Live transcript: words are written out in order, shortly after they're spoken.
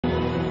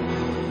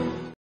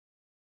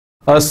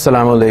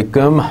Assalamu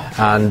alaikum,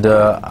 and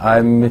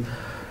I'm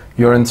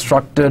your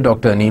instructor,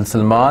 Dr. Anil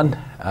Salman,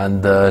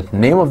 and the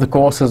name of the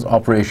course is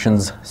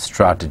Operations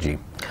Strategy.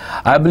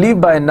 I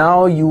believe by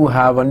now you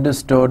have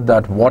understood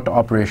that what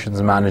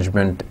operations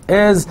management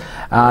is,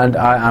 and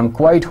I am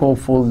quite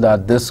hopeful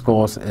that this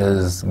course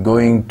is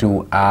going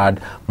to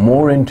add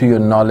more into your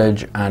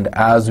knowledge, and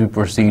as we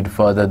proceed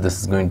further, this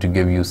is going to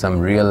give you some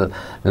real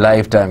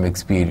lifetime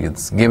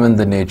experience given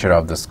the nature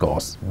of this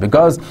course,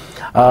 because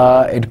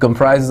it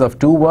comprises of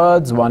two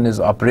words. One is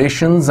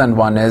operations and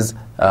one is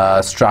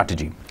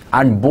strategy,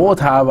 and both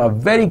have a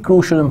very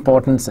crucial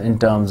importance in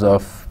terms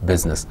of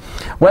business.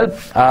 Well,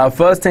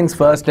 first things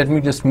first, let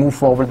me just move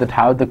forward that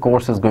how the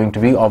course is going to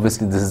be.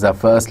 Obviously, this is our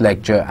first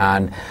lecture,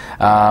 and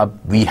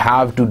we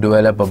have to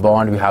develop a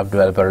bond, we have to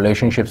develop a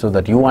relationship so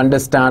that you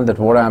understand that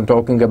what I'm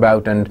talking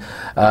about, and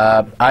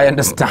I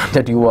understand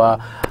that you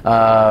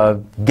are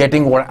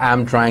getting what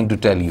I'm trying to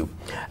tell you.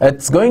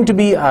 It's going to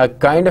be a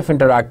kind of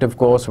interactive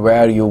course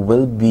where you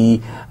will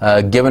be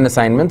given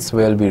assignments.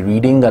 We'll be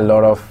reading a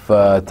lot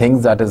of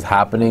things that is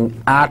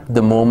happening at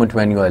the moment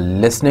when you are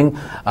listening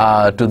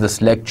to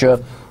this lecture,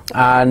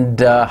 and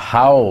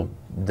how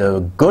the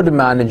good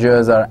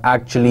managers are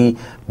actually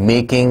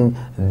making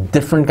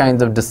different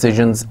kinds of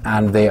decisions,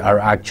 and they are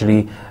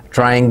actually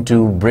trying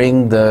to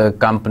bring the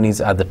companies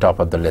at the top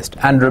of the list.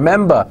 And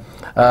remember,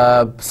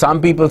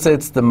 some people say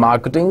it's the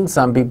marketing,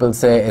 some people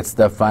say it's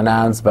the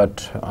finance,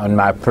 but on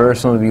my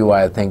personal view,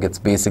 I think it's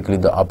basically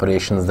the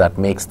operations that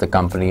makes the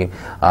company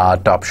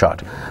top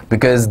shot,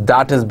 because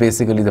that is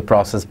basically the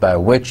process by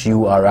which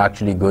you are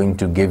actually going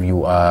to give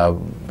you are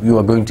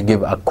going to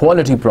give a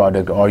quality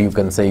product, or you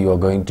can say you are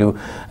going to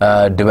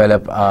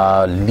develop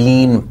a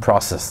lean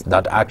process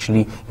that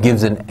actually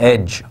gives an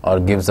edge or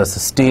gives a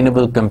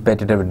sustainable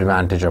competitive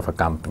advantage of a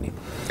company.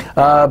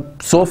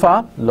 So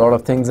far, a lot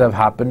of things have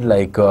happened,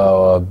 like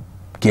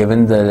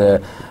given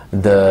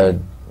the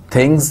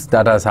things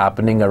that is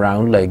happening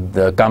around, like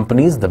the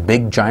companies, the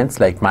big giants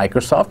like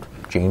Microsoft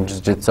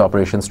changed its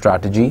operation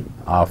strategy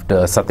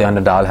after Satya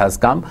Nadella has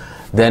come.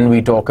 Then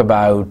we talk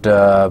about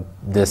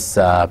this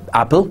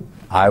Apple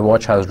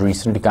iWatch has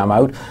recently come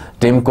out,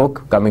 Tim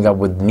Cook coming up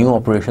with new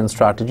operation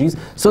strategies.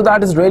 So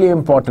that is really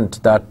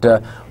important,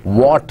 that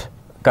what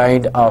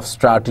kind of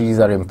strategies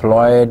are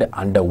employed,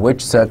 under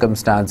which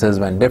circumstances,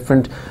 when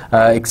different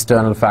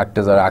external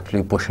factors are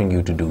actually pushing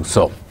you to do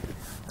so.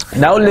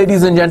 Now,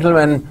 ladies and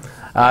gentlemen,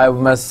 I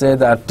must say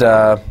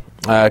that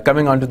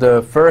coming on to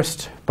the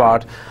first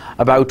part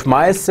about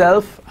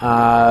myself,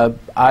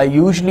 I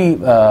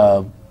usually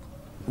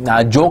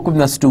I joke with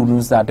my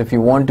students that if you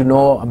want to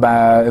know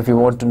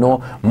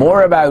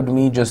more about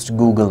me, just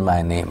Google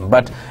my name.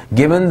 But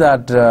given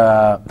that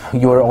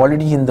you are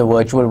already in the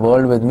virtual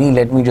world with me,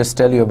 let me just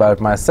tell you about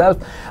myself.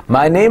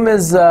 My name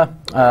is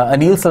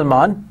Anil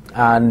Salman,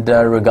 and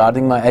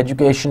regarding my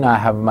education, I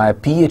have my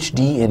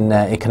PhD in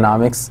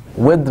economics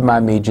with my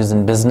majors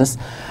in business.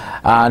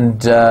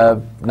 And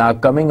now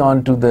coming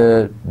on to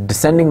the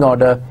descending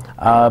order,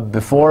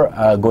 before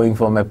going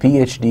for my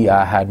PhD,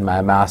 I had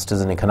my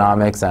Masters in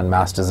Economics and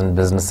Masters in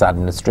Business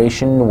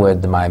Administration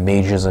with my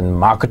majors in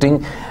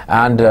Marketing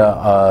and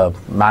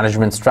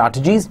Management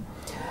Strategies.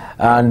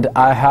 And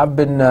I have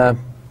been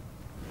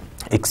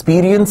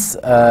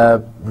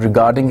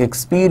regarding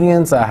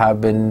experience, I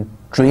have been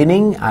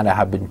training and I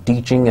have been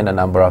teaching in a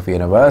number of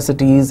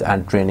universities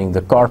and training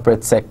the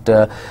corporate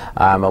sector.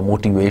 I'm a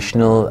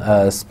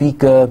motivational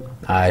speaker.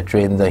 I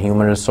train the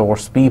human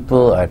resource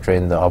people, I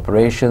train the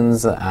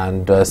operations,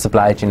 and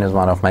supply chain is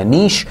one of my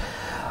niche.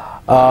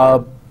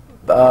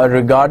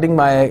 Regarding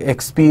my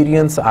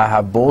experience, I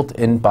have both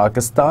in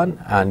Pakistan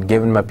and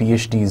given my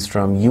PhDs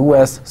from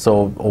US.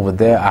 So over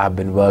there I have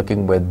been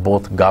working with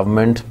both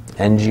government,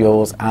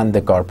 NGOs and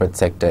the corporate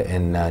sector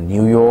in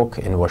New York,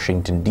 in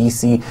Washington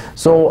DC.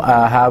 So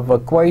I have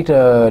quite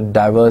a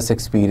diverse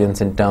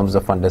experience in terms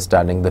of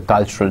understanding the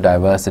cultural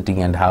diversity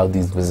and how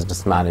these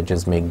business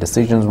managers make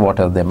decisions, what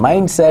are their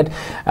mindset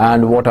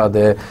and what are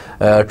they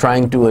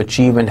trying to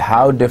achieve, and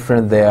how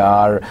different they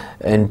are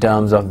in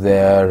terms of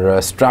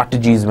their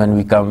strategies when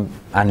we come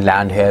and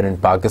land here in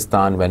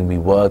Pakistan, when we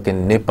work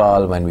in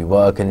Nepal, when we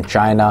work in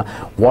China.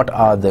 What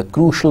are the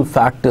crucial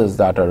factors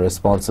that are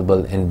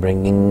responsible in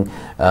bringing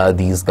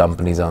these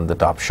companies on the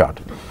top shot?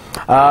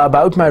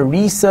 About my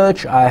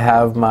research, I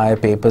have my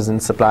papers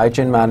in supply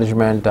chain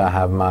management, I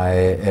have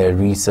my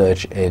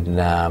research in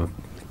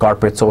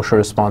corporate social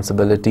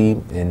responsibility,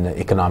 in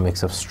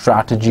economics of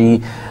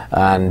strategy,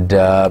 and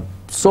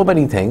so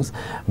many things.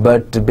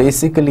 But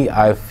basically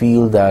I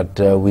feel that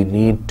we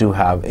need to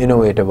have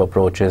innovative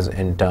approaches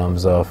in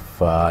terms of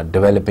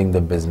developing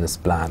the business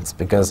plans,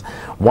 because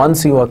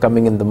once you are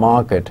coming in the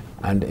market,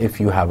 and if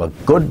you have a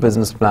good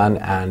business plan,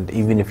 and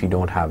even if you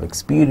don't have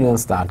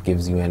experience, that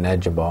gives you an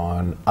edge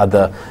upon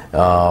other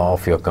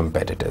of your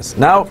competitors.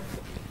 Now,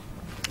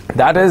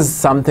 that is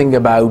something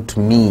about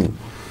me.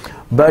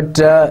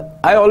 But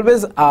I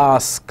always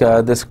ask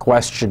this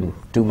question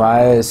to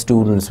my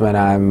students when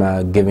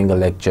I'm giving a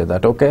lecture,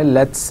 that okay,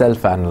 let's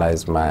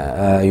self-analyze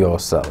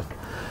yourself.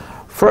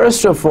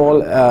 First of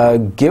all,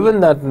 given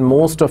that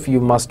most of you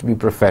must be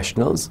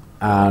professionals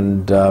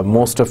and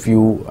most of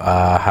you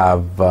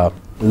have a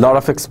lot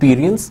of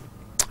experience,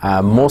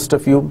 most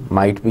of you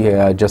might be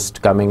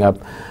just coming up,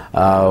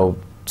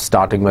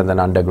 starting with an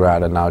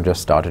undergrad and now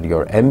just started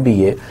your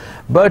MBA.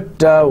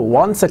 But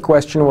once a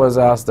question was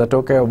asked that,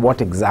 okay, what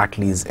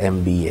exactly is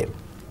MBA?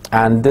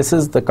 And this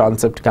is the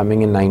concept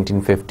coming in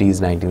 1950s,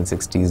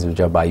 1960s,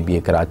 jab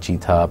IBA Karachi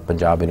tha,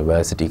 Punjab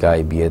University ka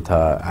IBA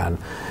tha, and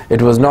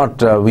it was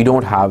not, we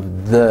don't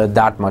have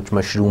that much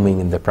mushrooming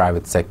in the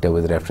private sector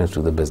with reference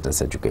to the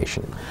business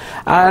education.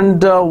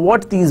 And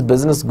what these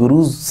business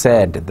gurus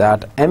said,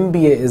 that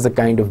MBA is a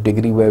kind of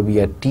degree where we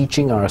are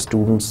teaching our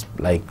students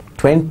like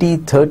 20,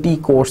 30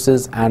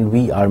 courses and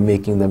we are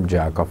making them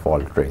jack of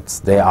all trades.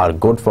 They are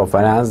good for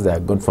finance, they are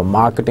good for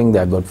marketing, they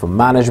are good for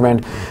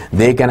management.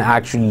 They can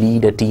actually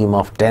lead a team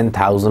of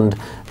 10,000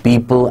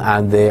 people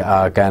and they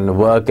can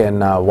work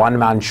in a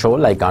one-man show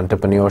like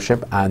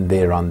entrepreneurship and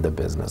they run the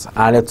business.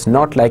 And it's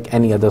not like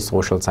any other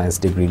social science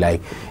degree,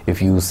 like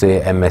if you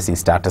say MSc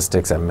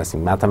Statistics,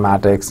 MSc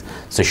Mathematics,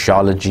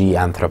 Sociology,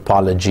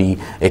 Anthropology,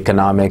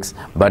 Economics,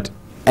 but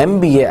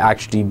MBA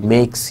actually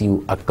makes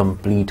you a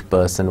complete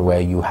person where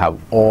you have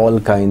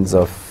all kinds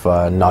of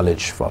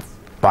knowledge for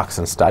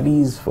Pakistan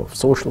studies, for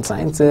social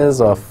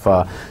sciences, of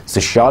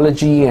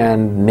sociology,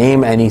 and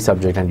name any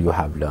subject and you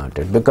have learned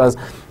it, because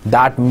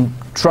that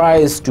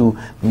tries to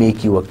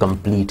make you a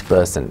complete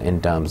person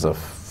in terms of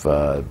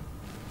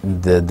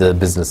the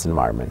business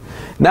environment.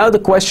 Now the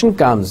question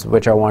comes,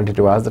 which I wanted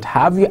to ask, that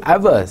have you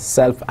ever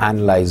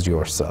self-analyzed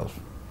yourself?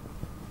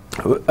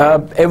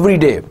 Every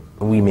day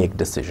we make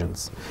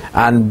decisions,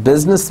 and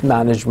business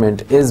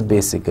management is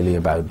basically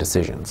about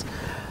decisions.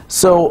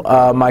 So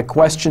my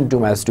question to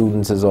my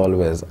students is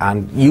always,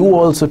 and you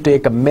also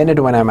take a minute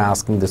when I'm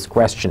asking this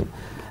question,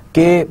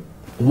 okay,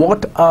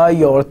 what are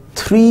your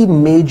three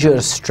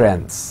major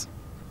strengths?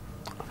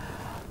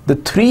 The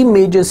three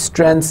major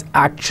strengths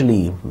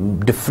actually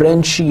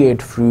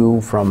differentiate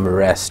you from the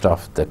rest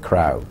of the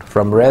crowd,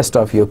 from rest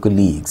of your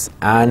colleagues,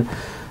 and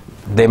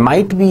they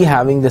might be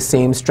having the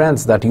same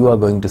strengths that you are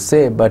going to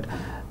say, but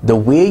the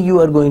way you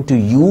are going to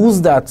use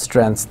that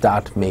strength,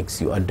 that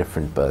makes you a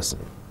different person.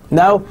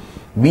 Now,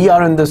 we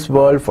are in this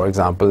world, for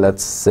example,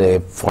 let's say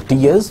 40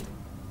 years,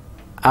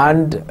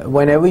 and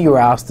whenever you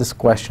ask this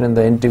question in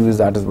the interviews,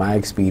 that is my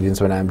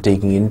experience when I'm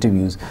taking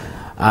interviews,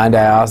 and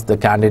I ask the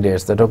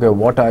candidates that, okay,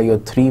 what are your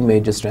three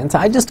major strengths?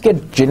 I just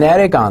get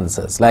generic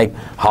answers like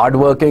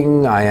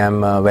hardworking, I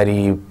am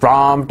very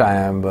prompt, I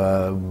am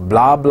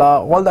blah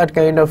blah, all that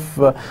kind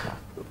of,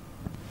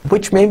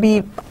 which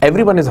maybe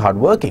everyone is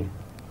hardworking.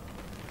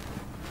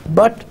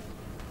 But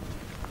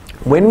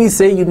when we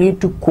say you need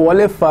to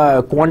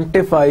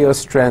quantify your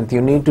strength,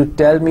 you need to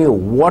tell me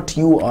what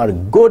you are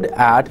good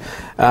at,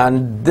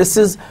 and this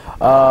is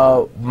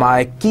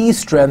my key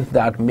strength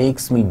that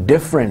makes me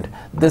different.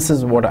 This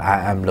is what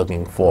I am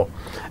looking for.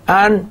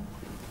 And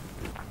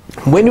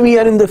when we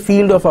are in the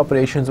field of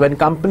operations, when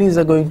companies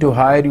are going to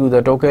hire you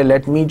that, okay,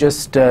 let me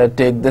just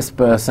take this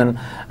person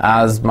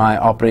as my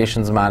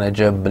operations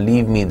manager,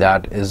 believe me,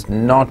 that is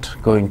not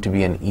going to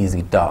be an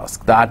easy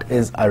task. That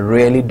is a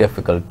really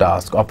difficult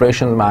task.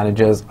 Operations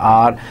managers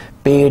are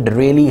paid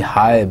really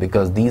high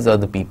because these are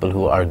the people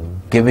who are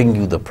giving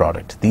you the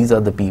product. These are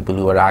the people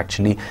who are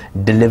actually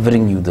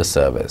delivering you the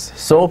service.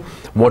 So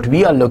what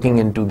we are looking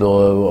into,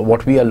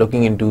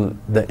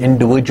 the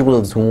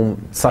individuals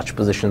whom such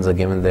positions are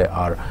given, they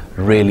are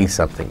really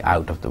something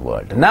out of the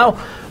world. Now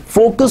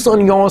focus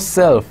on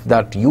yourself,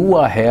 that you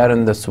are here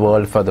in this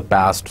world for the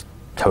past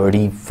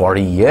 30,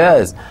 40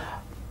 years.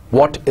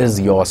 What is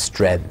your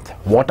strength?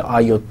 What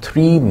are your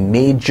three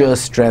major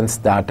strengths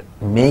that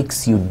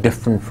makes you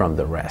different from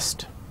the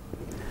rest?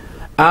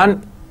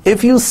 And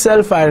if you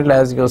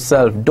self-analyze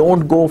yourself,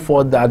 don't go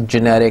for that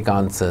generic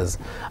answers.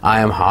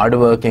 I am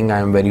hardworking, I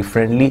am very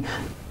friendly.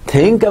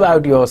 Think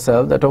about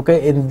yourself that,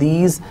 okay, in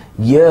these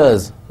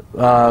years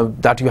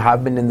that you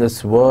have been in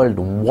this world,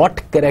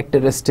 what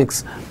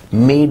characteristics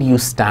made you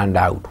stand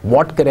out?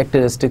 What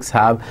characteristics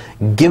have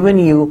given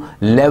you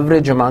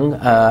leverage among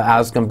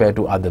as compared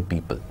to other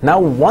people? Now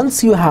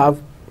once you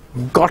have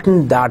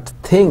gotten that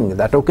thing,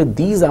 that okay,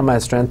 these are my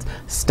strengths,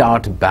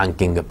 start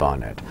banking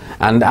upon it.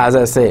 And as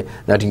I say,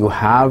 that you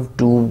have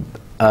to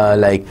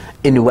like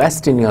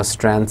invest in your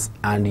strengths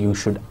and you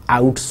should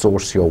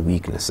outsource your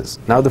weaknesses.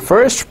 Now the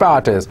first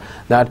part is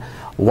that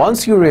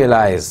once you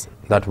realize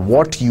that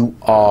what you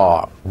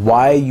are,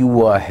 why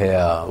you are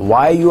here,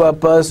 why you are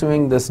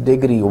pursuing this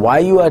degree, why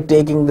you are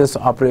taking this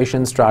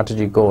operation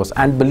strategy course,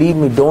 and believe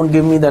me, don't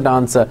give me that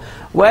answer,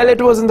 well,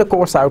 it was in the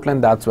course outline,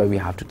 that's why we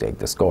have to take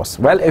this course.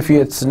 Well, if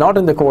it's not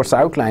in the course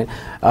outline,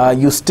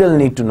 you still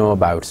need to know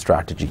about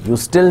strategy, you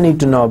still need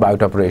to know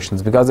about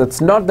operations, because it's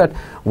not that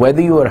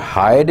whether you are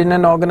hired in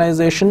an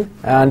organization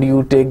and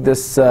you take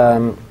this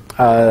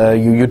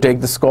you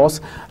take this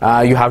course,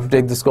 you have to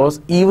take this course,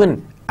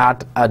 even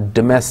at a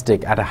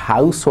domestic, at a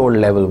household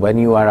level, when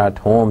you are at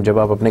home, जब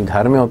आप अपने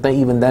घर में होते हैं,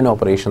 even then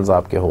operations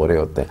आपके हो रहे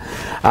होते हैं.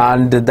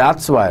 And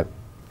that's why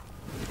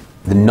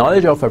the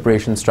knowledge of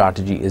operation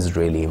strategy is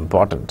really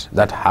important,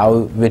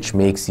 which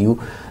makes you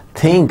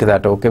think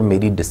that okay,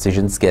 मेरी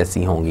decisions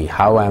कैसी होंगी,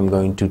 how I am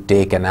going to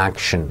take an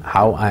action,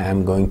 how I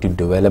am going to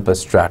develop a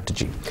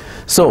strategy.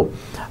 So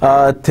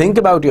think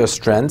about your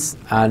strengths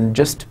and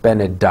just pen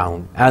it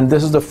down. And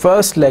this is the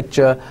first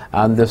lecture,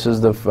 and this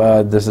is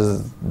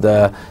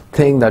the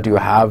thing that you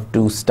have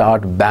to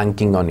start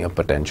banking on your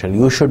potential.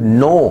 You should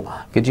know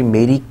कि जी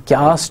मेरी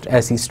क्या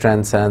ऐसी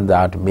strengths हैं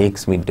that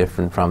makes me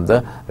different from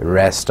the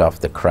rest of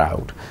the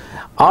crowd.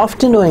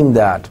 After knowing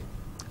that,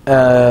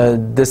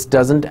 this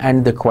doesn't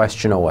end the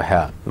question over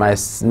here.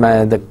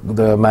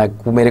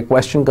 मेरे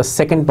question का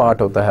second part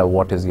होता है,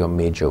 what is your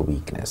major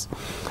weakness?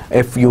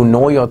 If you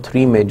know your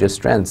three major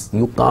strengths,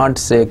 you can't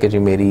say कि जी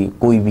मेरी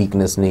कोई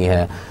weakness नहीं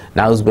है.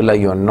 Na'uzbillah,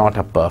 you are not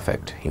a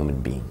perfect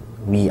human being.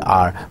 We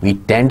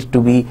tend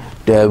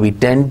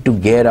to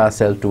gear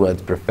ourselves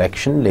towards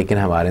perfection, लेकिन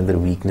हमारे अंदर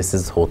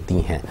weaknesses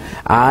होती हैं.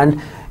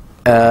 And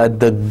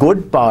the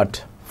good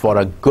part for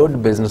a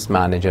good business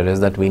manager is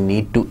that we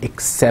need to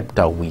accept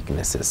our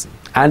weaknesses.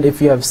 And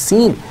if you have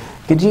seen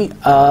कि जी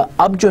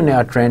अब जो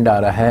नया trend आ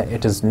रहा है,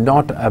 it is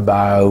not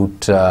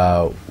about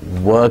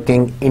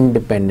working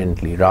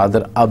independently,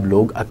 rather अब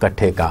लोग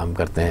इकट्ठे काम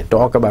करते हैं.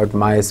 Talk about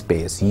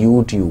MySpace,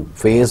 YouTube,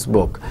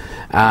 Facebook,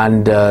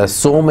 and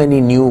so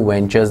many new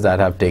ventures that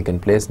have taken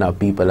place. Now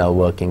people are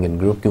working in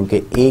group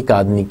क्योंकि एक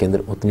आदमी के अंदर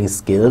उतनी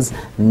skills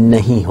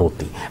नहीं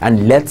होती.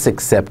 And let's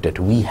accept it.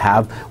 We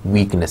have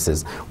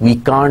weaknesses. We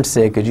can't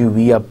say कि जी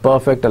we are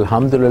perfect.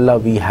 Alhamdulillah,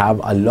 we have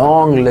a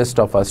long list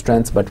of our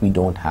strengths, but we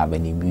don't have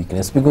any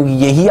weakness. Because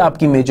यही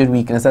आपकी major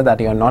weakness है,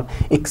 that you are not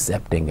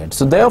accepting it.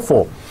 So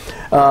therefore,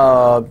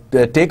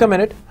 take a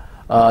minute,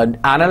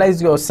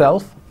 analyze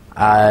yourself,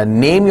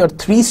 name your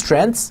three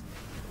strengths,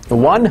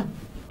 1,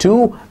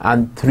 2,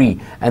 and 3,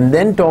 and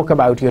then talk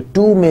about your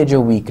two major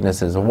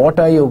weaknesses. What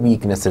are your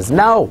weaknesses?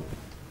 Now,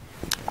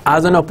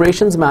 as an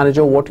operations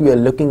manager, what we are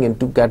looking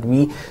into that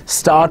we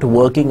start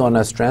working on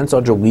our strengths,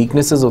 और जो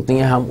weaknesses होती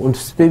हैं हम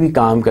उस पे भी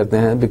काम करते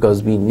हैं,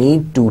 because we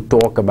need to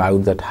talk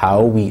about that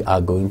how we are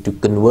going to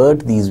convert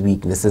these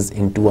weaknesses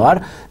into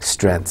our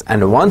strengths.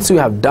 And once you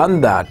have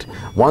done that,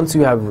 once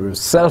you have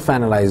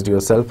self-analyzed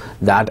yourself,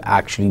 that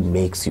actually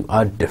makes you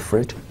a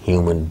different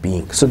human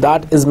being. So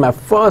that is my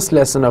first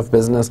lesson of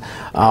business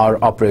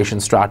or operation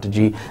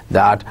strategy,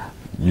 that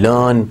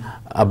learn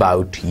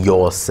about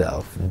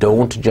yourself.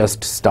 Don't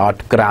just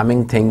start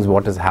cramming things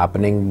what is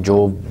happening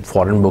जो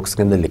foreign books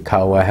के अंदर लिखा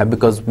हुआ है,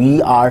 because we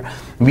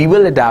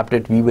will adapt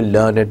it, we will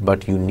learn it,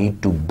 but you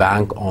need to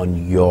bank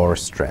on your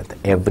strength.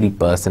 Every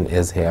person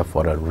is here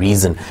for a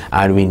reason,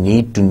 and we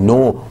need to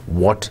know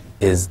what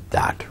is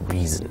that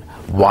reason.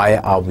 Why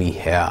are we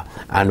here?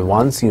 And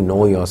once you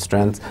know your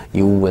strengths,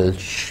 you will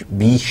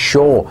be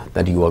sure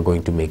that you are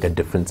going to make a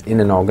difference in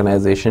an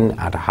organization,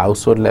 at a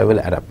household level,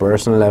 at a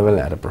personal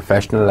level, at a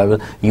professional level.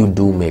 You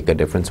do make a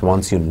difference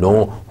once you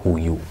know who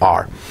you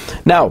are.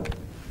 Now,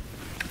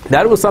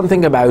 that was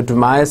something about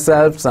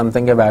myself,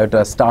 something about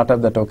a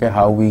startup, that okay,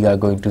 how we are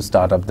going to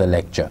start up the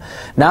lecture.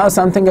 Now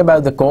something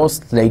about the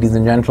course, ladies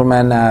and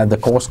gentlemen. The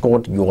course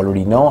code you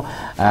already know,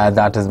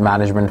 that is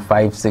Management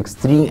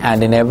 563,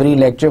 and in every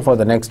lecture for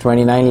the next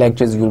 29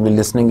 lectures you will be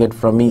listening it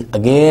from me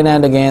again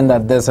and again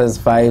that this is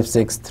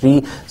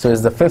 563. So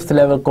it's the 5th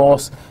level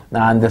course,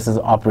 and this is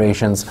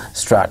Operations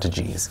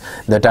Strategies.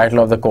 The title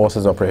of the course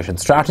is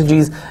Operations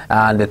Strategies,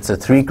 and it's a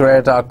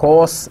 3-credit hour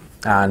course,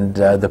 and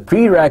the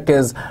prereq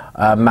is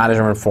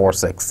Management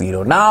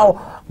 460.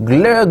 Now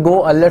let's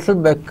go a little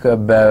bit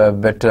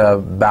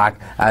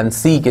back and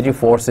see KG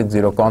 460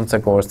 कौन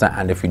सा course था,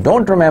 and if you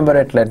don't remember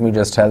it, let me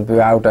just help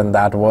you out, and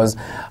that was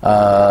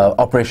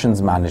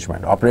Operations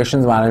Management.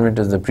 Operations Management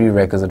is the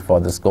prerequisite for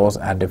this course,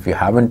 and if you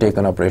haven't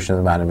taken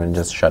Operations Management,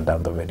 just shut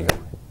down the video.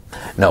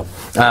 No,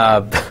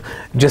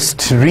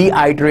 just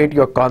reiterate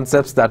your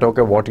concepts, that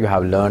okay, what you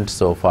have learned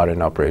so far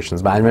in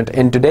operations management.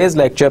 In today's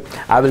lecture,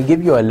 I will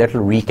give you a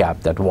little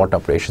recap that what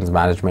operations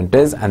management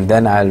is, and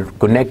then I'll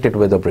connect it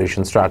with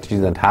operations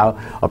strategies and how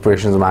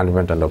operations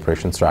management and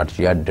operations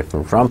strategy are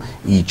different from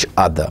each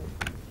other.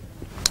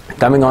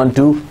 Coming on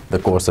to the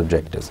course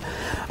objectives.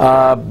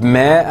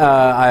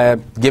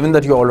 Given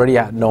that you already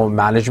know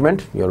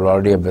management, you're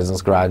already a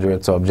business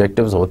graduate, so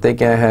objectives hote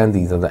kya hain?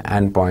 These are the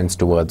endpoints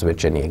towards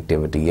which any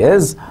activity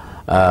is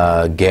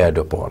geared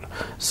upon.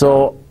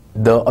 So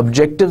the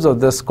objectives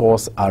of this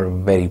course are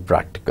very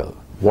practical.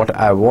 What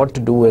I want to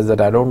do is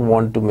that I don't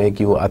want to make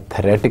you a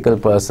theoretical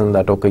person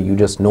that okay, you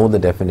just know the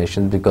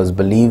definitions, because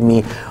believe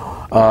me,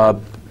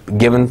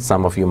 given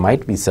some of you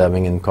might be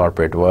serving in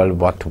corporate world,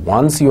 but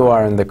once you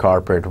are in the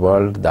corporate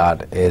world,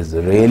 that is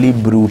really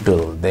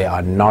brutal. They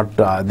are not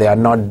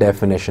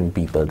definition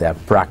people, they are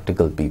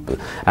practical people,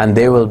 and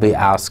they will be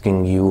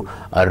asking you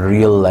a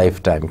real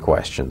lifetime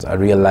questions, a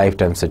real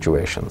lifetime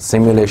situation.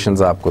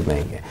 Simulations aapko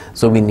denge.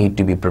 So we need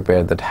to be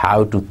prepared that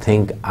how to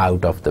think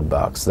out of the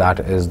box.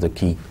 That is the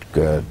key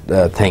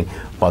thing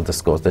for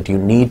this course, that you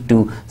need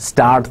to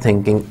start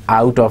thinking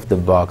out of the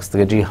box.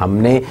 जी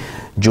हमने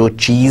जो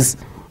चीज़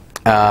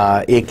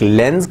एक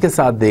lens के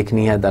साथ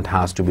देखनी है, that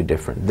has to be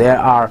different. There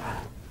are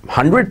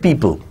 100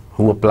 people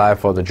who apply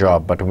for the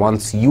job, but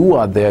once you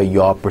are there,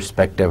 your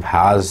perspective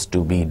has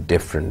to be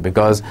different,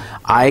 because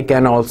I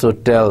can also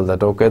tell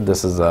that, okay,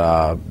 this is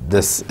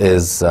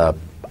a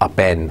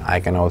pen. I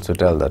can also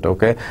tell that,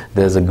 okay,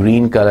 there's a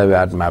green color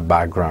at my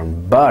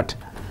background, but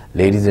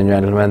ladies and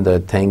gentlemen,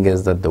 the thing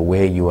is that the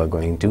way you are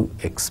going to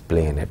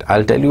explain it.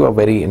 I'll tell you a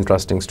very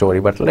interesting story,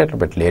 but a little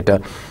bit later,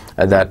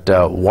 that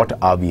what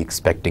are we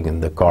expecting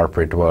in the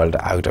corporate world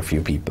out of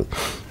you people.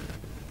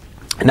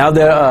 Now,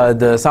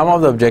 some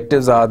of the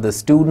objectives are: the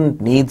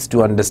student needs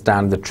to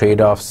understand the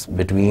trade-offs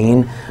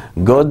between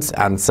goods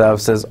and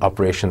services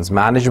operations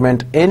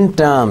management in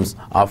terms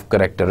of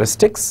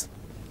characteristics.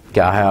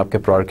 क्या है आपके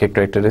product के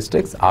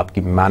characteristics,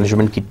 आपकी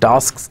management की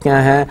tasks क्या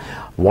हैं,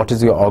 what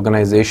is your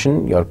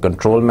organization, your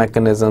control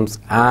mechanisms,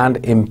 and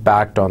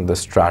impact on the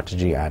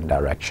strategy and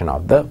direction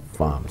of the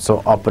firm.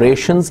 So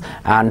operations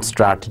and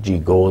strategy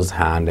goes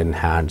hand in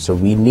hand. So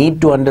we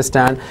need to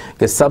understand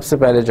कि सबसे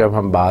पहले जब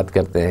हम बात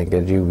करते हैं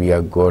कि जी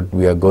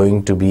we are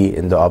going to be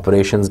in the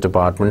operations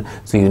department,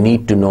 so you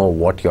need to know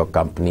what your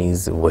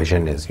company's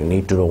vision is, you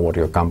need to know what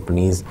your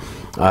company's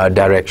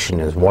direction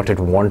is, what it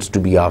wants to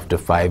be after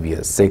 5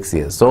 years, 6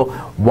 years. So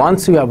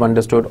once you have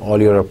understood, all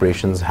your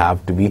operations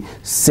have to be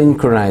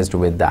synchronized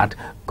with that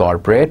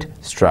corporate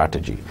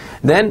strategy.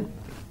 Then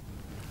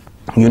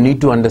you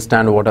need to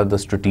understand what are the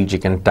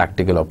strategic and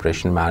tactical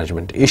operation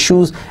management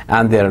issues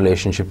and their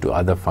relationship to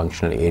other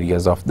functional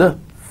areas of the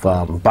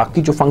firm.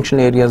 बाकी जो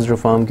functional areas जो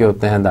firm के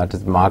होते हैं, that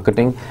is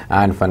marketing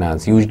and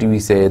finance. Usually we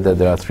say that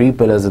there are 3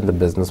 pillars in the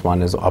business.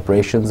 One is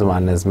operations,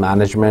 one is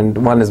management,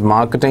 one is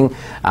marketing,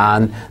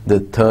 and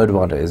the third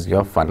one is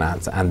your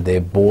finance. And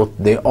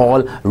they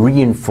all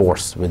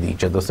reinforce with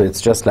each other. So it's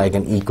just like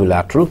an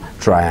equilateral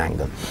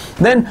triangle.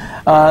 Then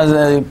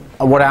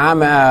what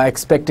I'm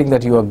expecting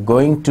that you are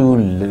going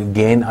to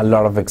gain a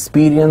lot of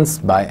experience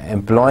by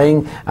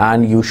employing,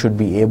 and you should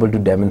be able to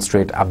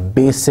demonstrate a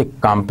basic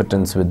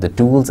competence with the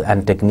tools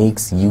and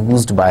techniques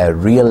used by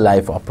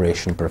real-life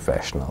operation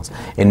professionals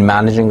in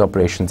managing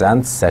operations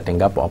and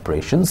setting up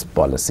operations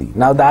policy.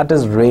 Now that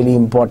is really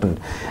important.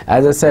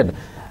 As I said,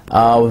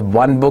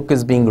 one book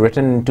is being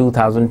written in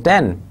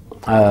 2010.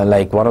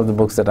 Like one of the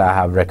books that I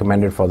have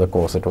recommended for the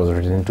course, it was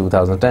written in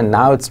 2010.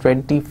 Now it's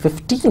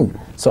 2015.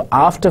 So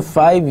after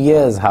 5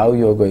 years, how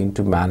you're going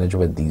to manage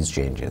with these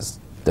changes?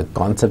 The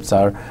concepts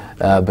are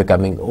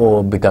becoming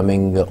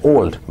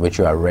old, which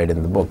you have read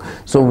in the book.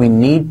 So we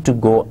need to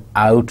go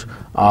out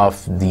of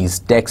these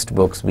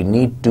textbooks. We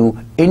need to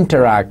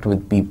interact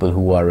with people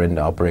who are in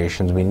the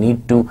operations. We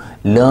need to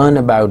learn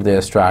about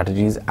their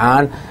strategies,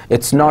 and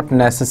it's not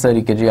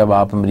necessary कि जी अब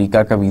आप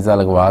America का visa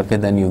लगवा के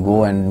then you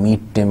go and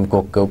meet Tim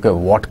Cook. Okay,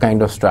 what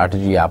kind of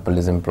strategy Apple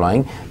is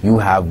employing? You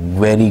have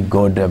very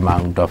good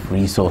amount of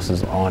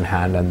resources on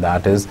hand, and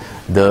that is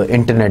the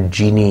internet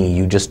genie.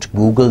 You just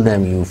Google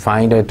them, you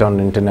find it on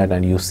the internet,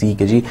 and you see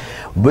कि जी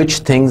which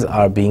things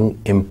are being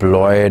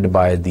employed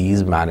by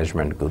these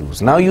management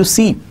gurus. Now you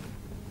see,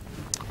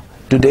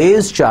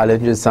 today's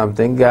challenge is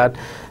something that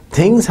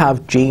things have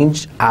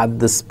changed at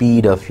the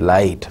speed of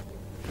light.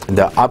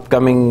 The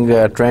upcoming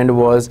trend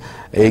was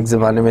एक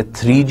ज़माने में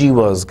 3G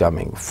was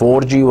coming,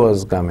 4G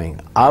was coming.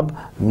 अब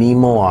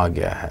MIMO आ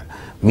गया है.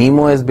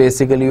 MIMO is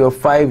basically your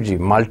 5G,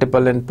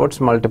 multiple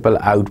inputs, multiple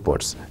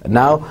outputs.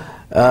 Now,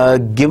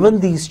 given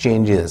these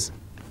changes,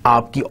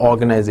 आपकी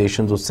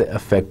organizations उससे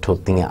affect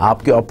होती हैं,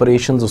 आपके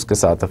operations उसके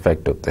साथ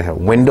affect होते हैं.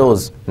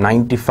 Windows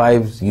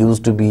 95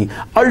 used to be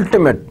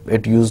ultimate,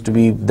 it used to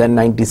be, then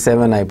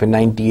 97 आई, फिर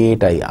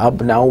 98 आई,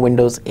 अब now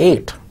Windows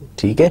 8.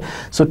 ठीक है.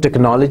 सो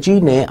टेक्नोलॉजी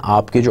ने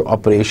आपके जो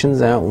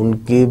ऑपरेशंस हैं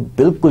उनके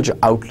बिल्कुल जो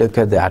आउटलुक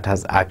है that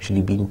has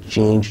actually been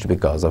changed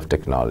because of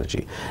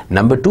technology.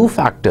 Number 2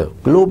 factor,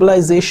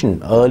 globalisation.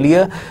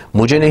 Earlier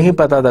मुझे नहीं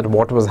पता that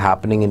what was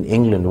happening in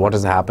England, what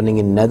is happening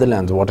in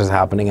Netherlands, what is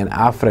happening in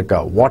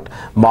Africa, what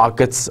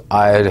markets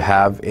I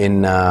have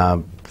in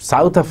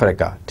South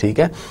Africa, ठीक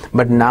है.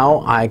 But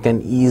now I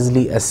can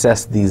easily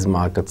assess these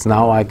markets.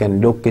 Now I can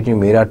look at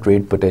मेरा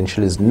trade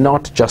potential is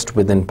not just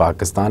within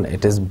Pakistan,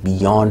 it is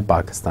beyond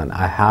Pakistan.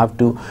 I have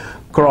to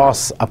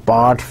cross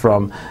apart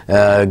from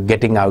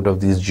getting out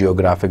of these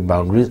geographic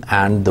boundaries,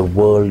 and the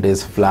world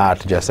is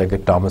flat, जैसा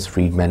कि Thomas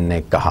Friedman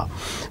ने कहा.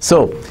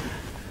 So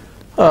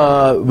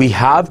we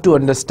have to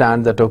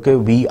understand that, okay,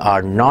 we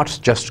are not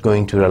just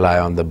going to rely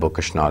on the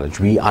bookish knowledge.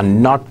 We are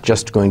not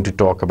just going to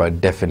talk about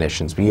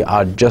definitions. We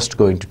are just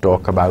going to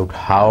talk about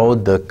how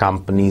the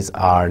companies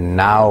are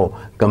now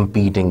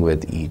competing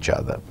with each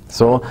other.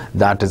 So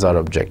that is our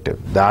objective.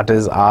 That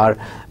is our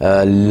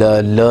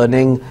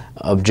learning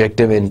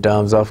objective in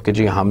terms of कि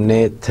जी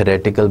हमने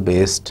theoretical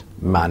based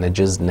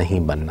managers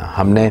नहीं बनना.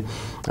 हमने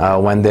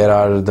when there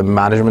are the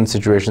management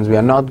situations, we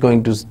are not going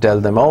to tell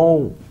them,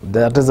 oh,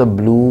 that is a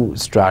blue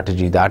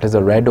strategy, that is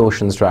a red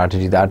ocean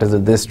strategy, that is a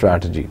this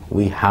strategy.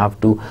 We have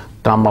to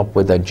come up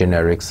with a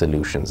generic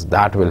solutions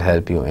that will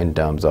help you in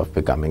terms of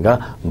becoming a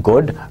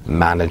good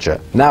manager.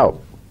 Now,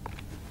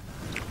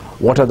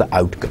 what are the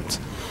outcomes?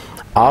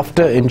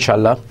 After,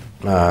 inshallah,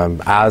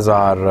 as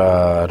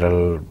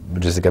our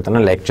जैसे कहते हैं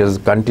ना lectures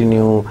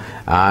continue,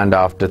 and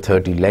after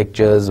 30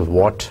 lectures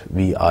what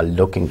we are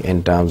looking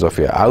in terms of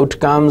your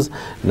outcomes.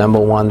 Number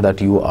one,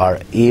 that you are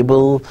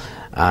able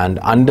and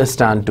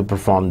understand to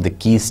perform the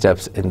key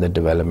steps in the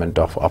development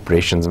of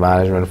operations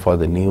management for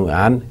the new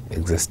and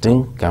existing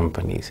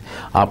companies.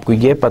 आपको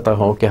ये पता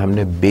हो कि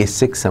हमने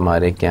basics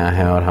हमारे क्या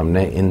हैं और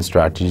हमने इन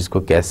strategies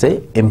को कैसे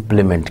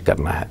implement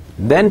करना है.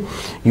 Then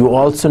you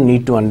also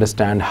need to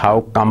understand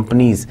how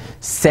companies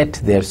set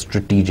their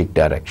strategic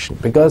direction,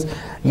 because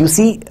you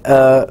see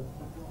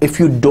if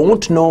you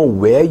don't know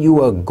where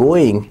you are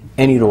going,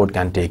 any road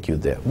can take you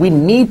there. We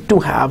need to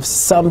have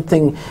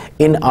something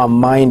in our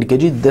mind,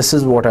 this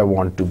is what I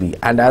want to be.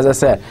 And as I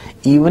said,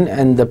 even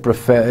in the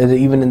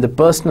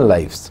personal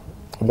lives,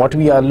 what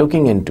we are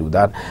looking into,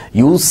 that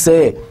you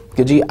say,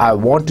 I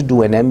want to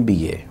do an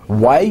MBA.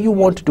 Why you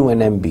want to do an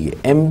MBA?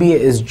 MBA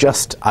is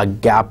just a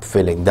gap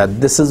filling, that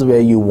this is where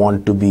you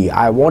want to be.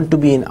 I want to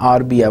be in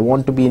RB, I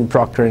want to be in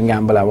Procter &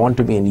 Gamble, I want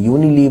to be in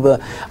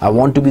Unilever, I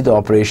want to be the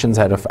operations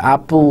head of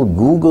Apple,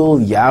 Google,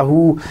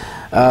 Yahoo,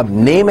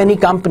 name any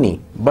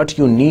company. But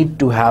you need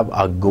to have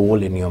a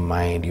goal in your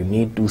mind. You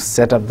need to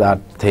set up that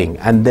thing,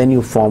 and then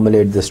you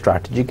formulate the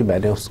strategy कि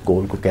मैंने उस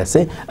goal को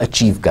कैसे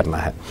achieve करना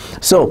है.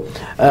 So,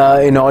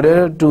 in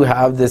order to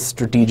have this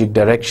strategic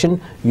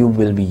direction, you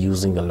will be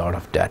using a lot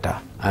of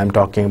data. I'm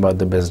talking about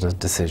the business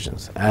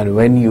decisions, and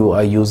when you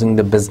are using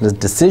the business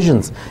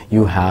decisions,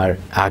 you are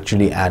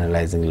actually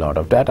analyzing a lot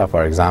of data.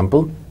 For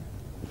example,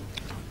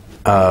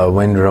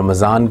 when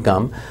Ramadan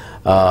comes,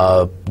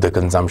 the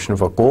consumption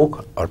for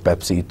Coke or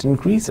Pepsi, it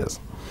increases.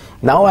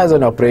 Now, as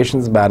an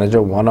operations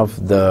manager, one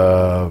of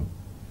the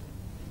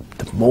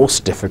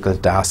most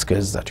difficult tasks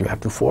is that you have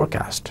to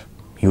forecast.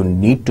 You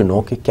need to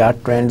know कि क्या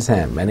trends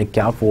हैं, मैंने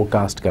क्या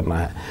forecast करना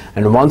है.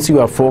 And once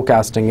you are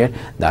forecasting it,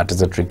 that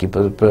is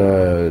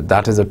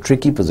a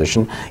tricky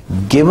position,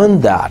 given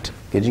that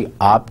कि जी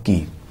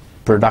आपकी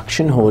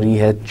production हो रही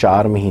है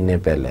 4 महीने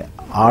पहले,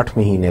 8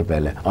 महीने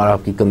पहले, और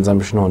आपकी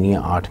consumption होनी है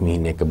 8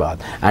 महीने के बाद.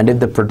 And if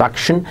the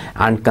production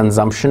and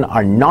consumption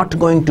are not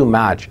going to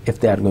match, if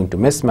they are going to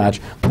mismatch,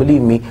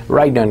 believe me,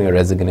 write down your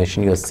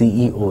resignation. Your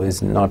CEO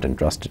is not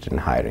interested in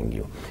hiring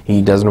you.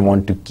 He doesn't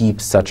want to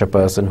keep such a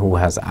person who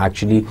has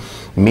actually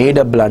made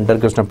a blunder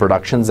कि उसने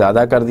production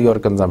ज़्यादा कर दी और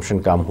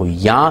consumption कम हुई,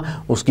 या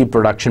उसकी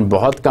production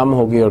बहुत कम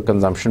होगी और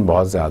consumption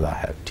बहुत ज़्यादा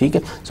है. ठीक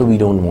है? So we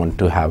don't want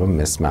to have a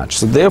mismatch.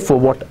 So therefore,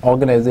 what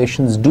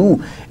organizations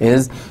do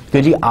is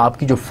कि जी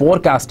आपकी जो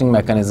forecasting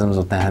mechanisms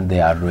होते हैं, they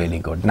are really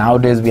good.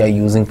 Nowadays we are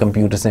using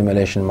computer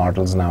simulation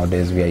models.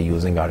 Nowadays we are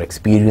using our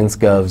experience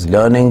curves,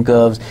 learning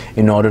curves,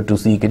 in order to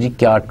see कि जी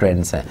क्या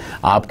trends हैं.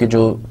 आपके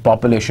जो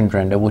population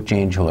trend है वो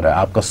change हो रहा है,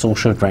 आपका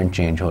social trend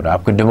change हो रहा है,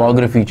 आपका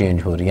demography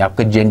change हो रही है,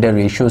 आपका gender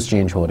ratios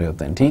change हो रहे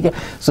होते हैं. ठीक है?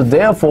 So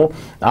therefore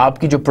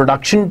आपकी जो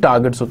production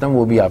targets होते हैं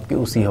वो भी आपके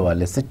उसी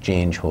हवाले से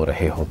change हो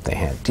रहे होते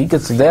हैं. ठीक है?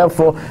 So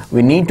therefore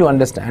we need to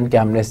understand कि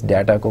हमने इस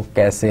data को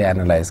कैसे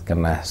analyze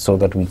करना है, so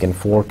that we can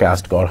forecast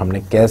और हमने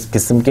किस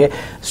किस्म के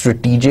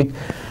strategic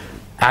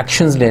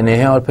actions लेने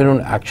हैं और फिर उन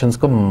actions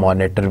को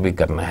monitor भी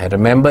करना है.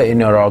 Remember, in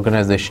your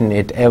organization,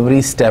 at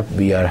every step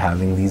we are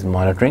having these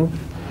monitoring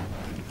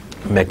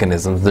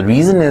mechanisms. The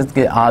reason is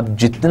कि आप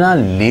जितना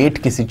late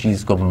किसी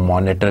चीज़ को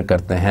monitor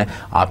करते हैं,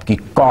 आपकी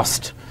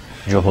cost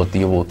जो होती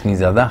है वो उतनी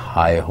ज़्यादा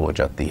high हो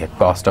जाती है,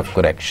 cost of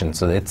correction.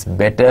 So it's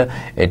better,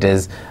 it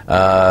is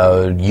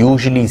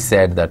usually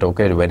said that,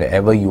 okay,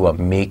 whenever you are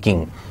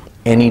making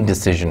any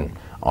decision,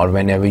 or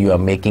whenever you are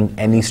making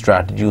any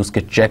strategy,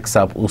 उसके checks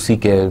आप उसी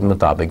के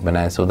मुताबिक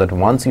बनाएं, so that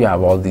once you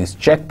have all these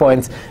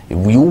checkpoints,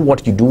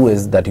 what you do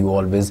is that you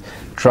always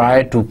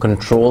try to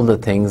control the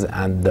things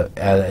and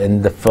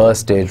in the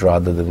first stage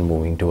rather than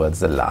moving towards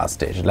the last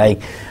stage.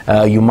 Like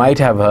you might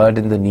have heard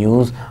in the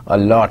news a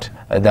lot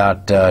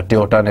that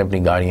Toyota ने अपनी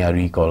गाड़ियाँ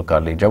recall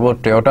कर ली. जब वो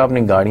Toyota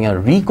अपनी गाड़ियाँ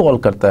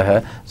recall करता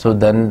है, so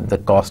then the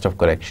cost of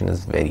correction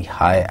is very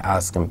high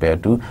as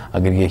compared to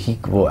अगर यही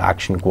वो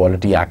action,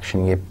 quality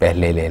action ये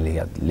पहले ले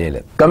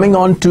ले. Coming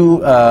on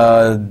to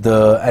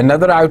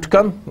another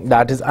outcome,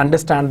 that is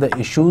understand the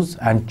issues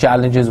and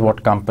challenges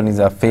what companies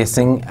are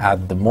facing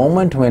at the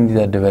moment when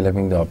they are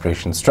developing the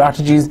operation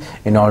strategies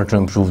in order to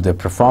improve their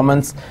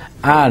performance.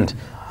 And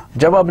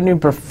जब आप अपनी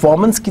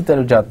performance की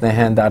तरफ जाते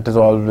हैं, that is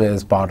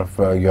always part of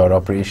your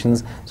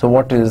operations. So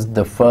what is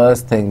the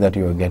first thing that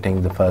you are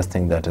getting? The first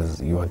thing that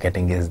you are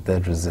getting is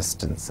the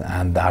resistance,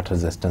 and that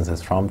resistance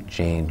is from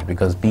change,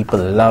 because people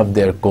love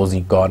their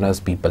cozy corners,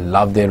 people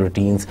love their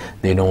routines,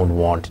 they don't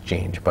want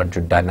change. But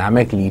जो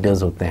dynamic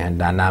leaders होते हैं,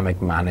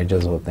 dynamic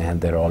managers होते हैं,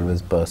 they're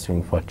always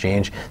pursuing for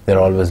change, they're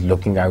always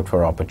looking out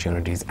for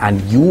opportunities,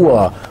 and you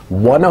are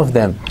one of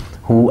them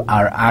who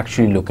are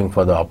actually looking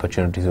for the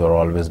opportunities, who are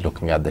always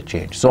looking at the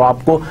change. So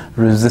आपको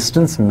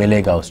resistance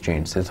मिलेगा उस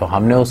change से. So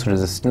हमने उस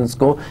resistance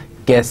को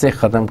कैसे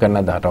ख़त्म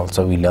करना, that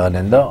also we learn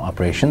in the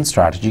operation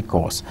strategy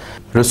course.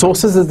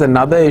 Resources is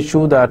another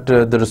issue, that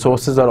the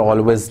resources are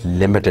always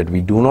limited.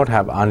 We do not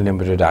have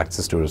unlimited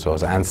access to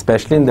resources, and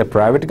especially in the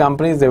private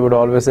companies they would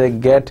always say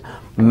get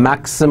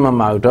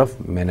maximum out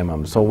of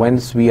minimum. So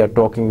once we are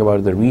talking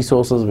about the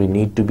resources, we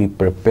need to be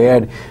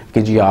prepared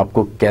कि जी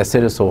आपको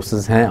कैसे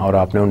resources हैं और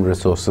आपने उन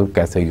resources को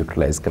कैसे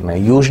utilize करना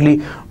है.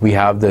 Usually we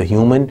have the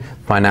human,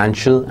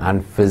 financial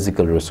and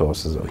physical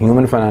resources.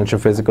 Human, financial,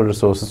 physical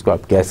resources को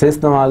आप कैसे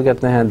इस्तेमाल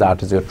करते हैं,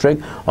 that is your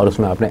trick, और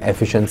उसमें आपने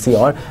efficiency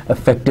और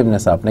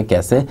effectiveness आपने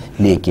कैसे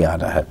लेके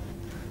आना है.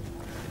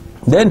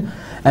 Then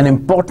an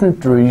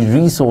important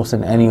resource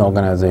in any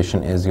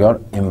organization is your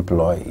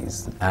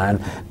employees, and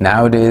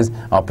nowadays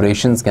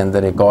operations के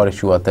अंदर एक और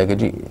issue आता है कि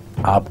जी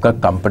आपका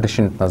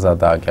competition इतना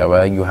ज़्यादा आ गया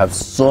हुआ है, you have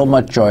so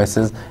much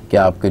choices कि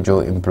आपके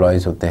जो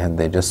employees होते हैं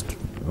they just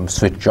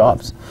switch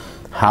jobs.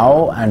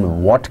 How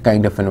and what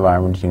kind of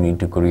environment you need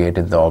to create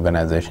in the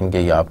organization कि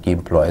ये आपकी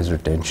employees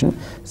retention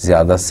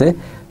ज़्यादा से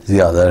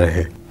ज़्यादा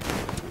रहे.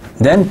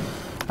 Then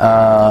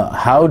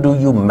how do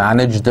you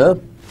manage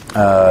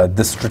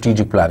the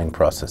strategic planning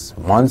process?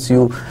 Once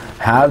you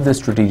have the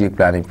strategic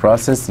planning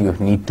process, you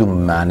need to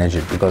manage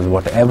it, because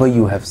whatever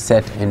you have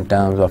set in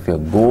terms of your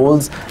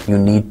goals, you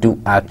need to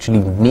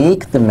actually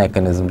make the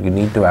mechanism, you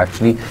need to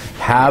actually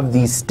have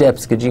these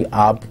steps कि जी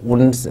आप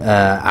उन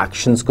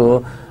actions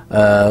को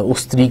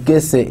उस तरीके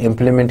से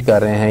implement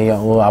कर रहे हैं, या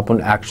वो आप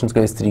उन actions को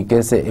इस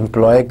तरीके से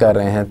employ कर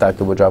रहे हैं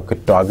ताकि वो जो आपके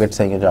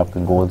targets हैं या जो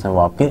आपके goals हैं वो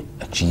आपके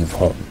achieve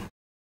हों.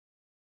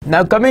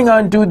 Now coming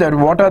on to that,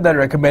 what are the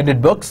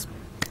recommended books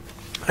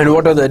and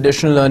what are the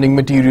additional learning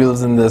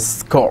materials in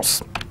this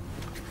course?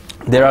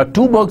 There are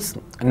two books.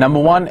 Number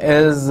one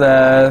is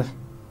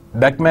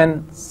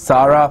Beckman,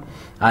 Sarah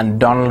and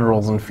Donald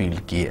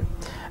Rosenfield ki hai.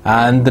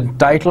 And the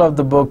title of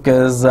the book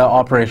is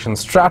Operation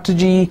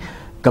Strategy,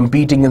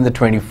 Competing in the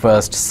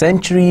 21st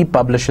Century.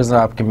 Publishers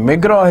are aapke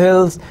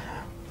McGraw-Hill.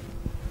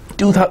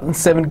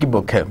 2007 ki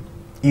book hai.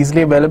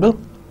 Easily available.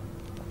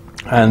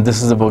 And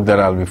this is a book that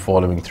I'll be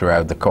following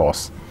throughout the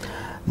course.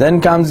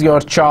 Then comes your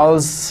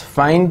Charles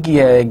Fine ki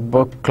hai ek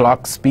book,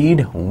 Clock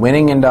Speed,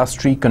 Winning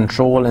Industry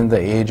Control in the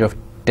Age of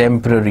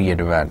Temporary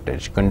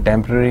Advantage.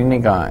 Contemporary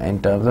nahi kaha,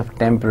 in terms of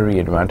temporary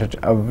advantage.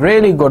 A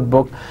really good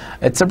book.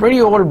 It's a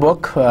pretty old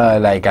book,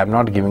 like I'm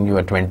not giving you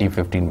a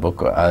 2015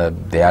 book,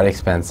 they are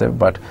expensive,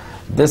 but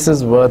this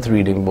is worth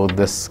reading. Both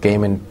this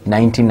came in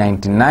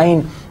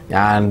 1999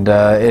 and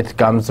it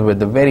comes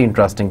with a very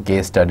interesting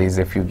case studies.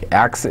 If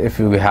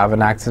you have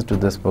an access to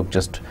this book,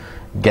 just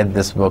get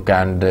this book,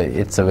 and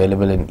it's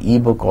available in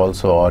ebook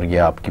also, or ye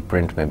aapki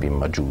print mein bhi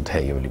majood hai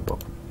ye wali book.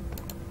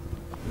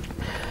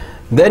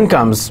 Then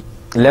comes,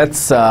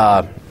 let's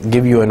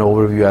give you an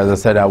overview. As I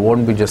said, I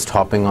won't be just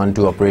hopping on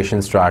to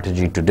operation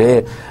strategy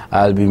today.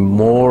 I'll be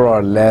more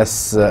or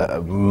less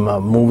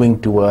moving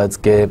towards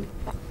ke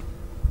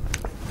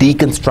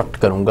deconstruct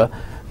karunga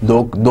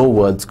do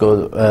words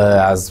ko,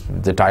 as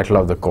the title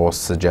of the course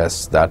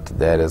suggests, that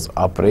there is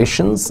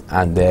operations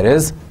and there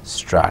is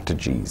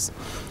strategies.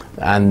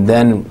 And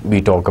then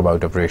we talk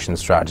about operation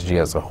strategy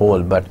as a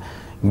whole. But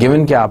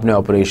given कि आपने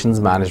operations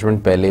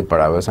management पहले ही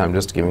पढ़ा हुआ है, so I'm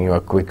just giving you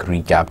a quick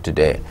recap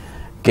today.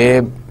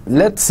 कि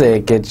let's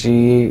say कि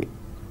जी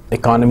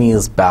economy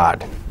is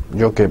bad,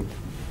 जो कि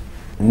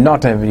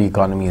not every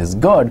economy is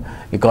good,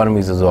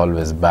 economies is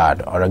always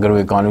bad. और अगर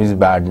वो economies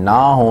bad ना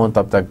हो,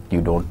 तब तक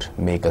you don't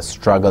make a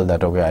struggle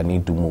that okay, I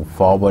need to move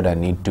forward, I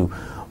need to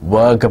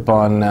work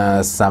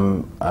upon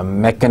some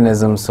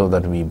mechanism so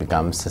that we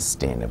become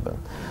sustainable.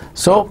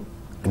 So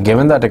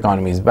given that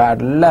economy is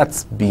bad,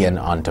 let's be an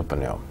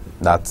entrepreneur.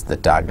 That's the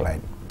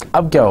tagline.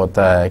 अब क्या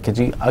होता है कि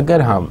जी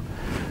अगर हम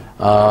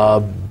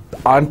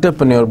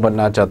entrepreneur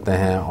बनना चाहते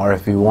हैं, or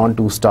if we want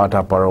to start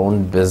up our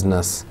own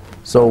business,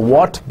 so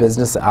what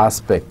business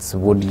aspects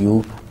would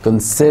you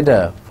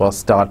consider for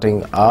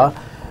starting a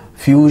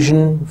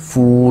fusion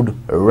food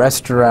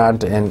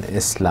restaurant in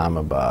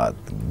Islamabad?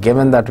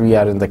 Given that we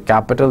are in the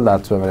capital,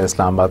 that's where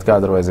Islamabad ka.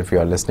 Otherwise, if you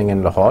are listening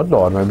in Lahore,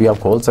 or maybe aap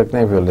khol sakte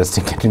hain if you're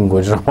listening in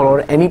Gujarat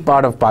or any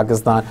part of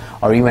Pakistan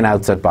or even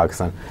outside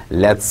Pakistan.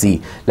 Let's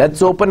see.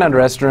 Let's open a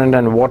restaurant,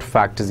 and what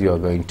factors you are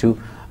going to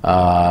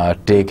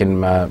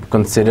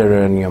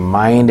consider in your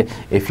mind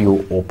if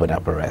you open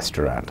up a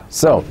restaurant.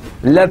 So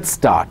let's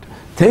start.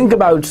 Think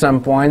about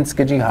some points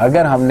कि जी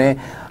अगर हमने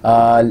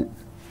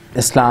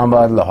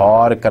Islamabad,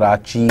 Lahore,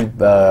 Karachi,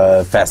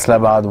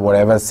 Faisalabad,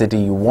 whatever city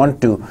you want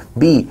to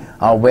be,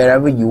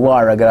 wherever you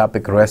are, अगर आप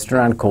एक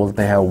restaurant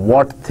खोलते हैं,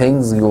 what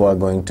things you are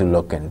going to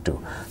look into.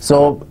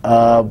 So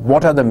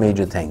what are the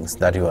major things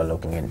that you are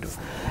looking into?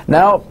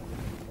 Now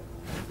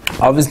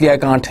obviously I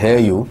can't hear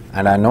you,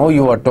 and I know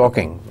you are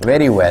talking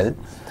very well,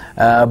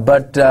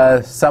 but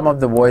some of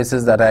the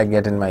voices that I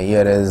get in my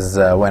ear is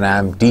when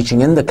I'm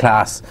teaching in the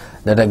class,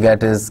 that I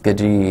get is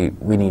कि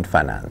we need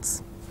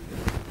finance.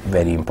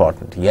 Very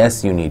important.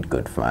 Yes, you need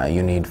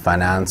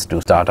finance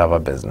to start up a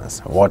business.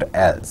 What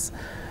else?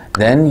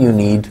 Then you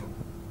need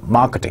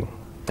marketing.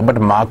 But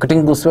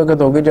marketing उस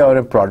वक्त होगी जब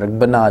आपने product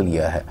बना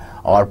लिया है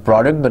और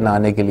प्रोडक्ट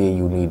बनाने के लिए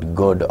you need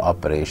good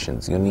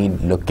operations, you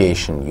need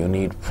location, you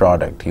need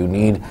product, you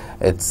need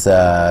its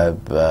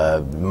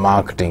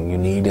marketing, you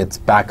need its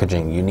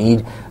packaging, you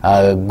need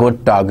a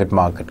good target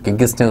market कि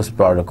किसने उस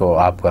product को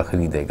आपका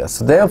खरीदेगा.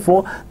 So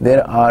therefore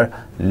there are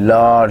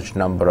large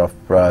number of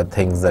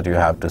things that you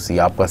have to see.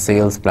 आपका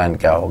sales plan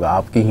क्या होगा,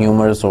 आपकी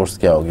human resource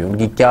क्या होगी,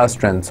 उनकी क्या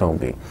strengths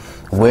होंगी.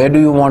 Where do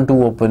you want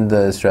to open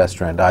this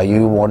restaurant? Are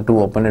you want to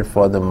open it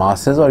for the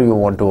masses or you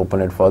want to open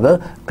it for the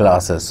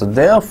classes? So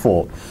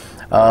therefore,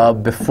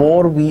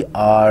 before we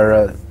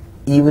are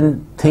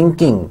even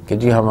thinking कि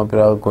जी हम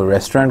अपना कोई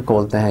restaurant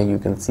खोलते हैं, you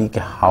can see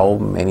कि how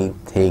many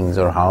things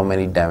or how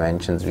many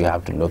dimensions we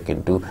have to look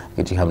into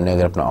कि जी हमने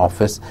अगर अपना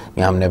office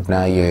या हमने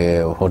अपना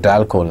ये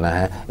hotel खोलना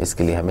है,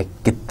 इसके लिए हमें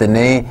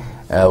कितने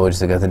वो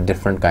जिसे कहते हैं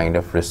different kind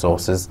of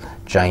resources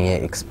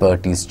चाहिए,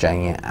 expertise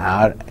चाहिए,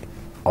 and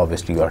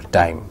obviously your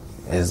time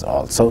is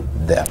also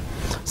there.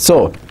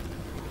 So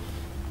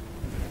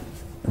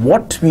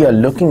what we are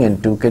looking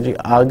into कि जी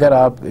अगर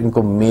आप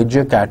इनको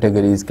major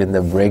categories के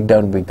अंदर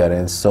breakdown भी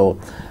करें, so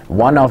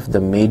one of the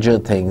major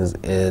things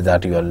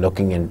that you are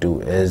looking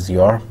into is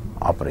your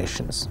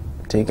operations.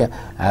 ठीक है,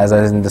 as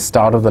in the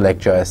start of the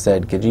lecture I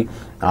said कि जी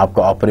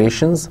आपका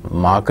operations,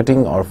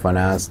 marketing और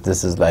finance,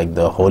 this is like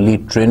the holy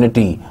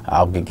trinity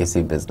आपके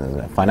किसी business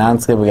में.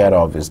 Finance के बगैर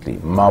obviously,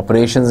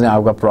 operations ने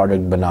आपका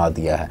product बना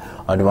दिया है,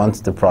 और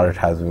once the product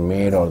has been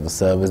made or the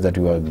service that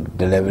you are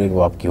delivering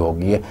वो आपकी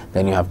होगी है,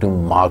 then you have to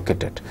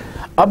market it.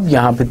 अब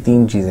यहाँ पे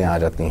तीन चीज़ें आ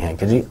जाती हैं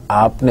कि जी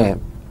आपने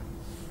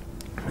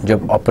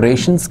जब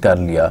operations कर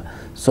लिया,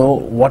 so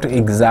what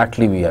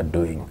exactly we are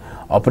doing.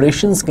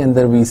 Operations के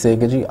अंदर भी से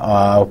कि जी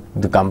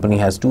the company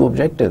has two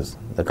objectives.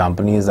 The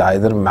company is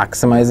either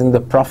maximizing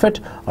the profit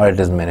or it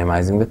is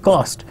minimizing the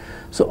cost.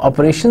 So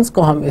operations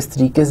को हम इस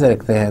तरीके से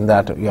रखते हैं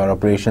that your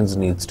operations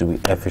needs to be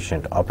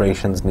efficient,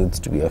 operations needs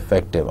to be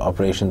effective,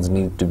 operations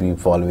need to be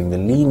following the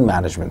lean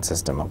management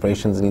system,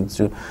 operations needs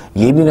to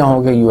ये भी ना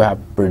हो कि you have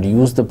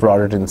produced the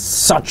product in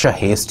such a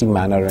hasty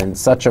manner, in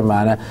such a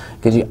manner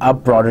कि जी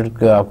अब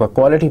product आपका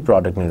quality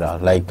product नहीं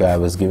रहा. Like I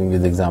was giving you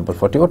the example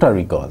for Toyota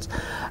recalls.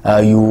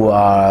 You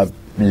are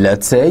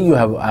let's say you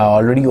have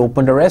already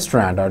opened a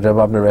restaurant, और जब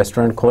आपने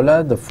restaurant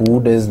खोला, the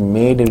food is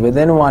made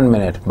within 1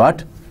 minute,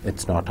 but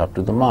it's not up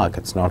to the mark,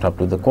 it's not up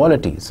to the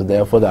quality, so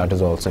therefore that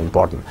is also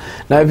important.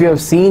 Now if you have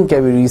seen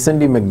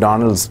recently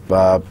McDonald's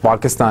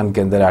Pakistan ke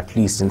andar, at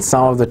least in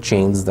some of the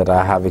chains that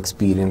I have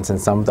experienced and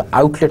some of the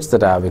outlets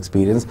that I have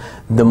experienced,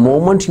 the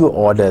moment you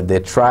order, they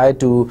try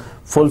to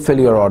fulfill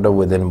your order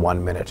within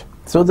 1 minute.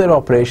 So their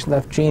operations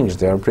have changed,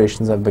 their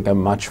operations have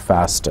become much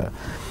faster.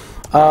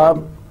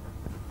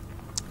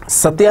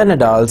 Satya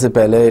Nadal se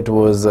pehle it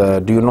was,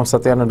 do you know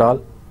Satya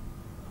Nadal?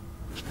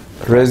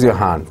 Raise your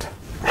hand.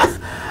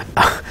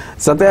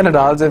 Satya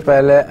Nadal se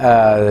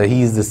pehle,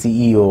 he is the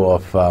CEO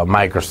of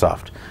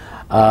Microsoft.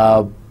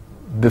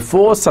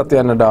 Before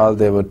Satya Nadal,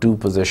 there were two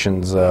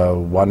positions.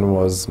 One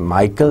was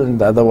Michael, and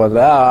the other one,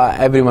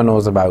 everyone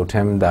knows about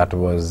him, that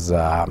was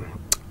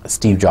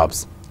Steve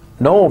Jobs.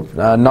 No,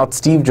 not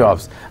Steve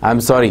Jobs. I'm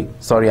sorry,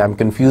 I'm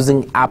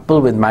confusing Apple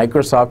with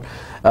Microsoft.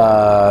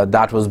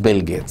 That was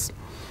Bill Gates.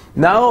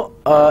 Now,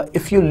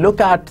 if you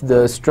look at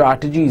the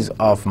strategies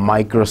of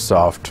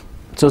Microsoft,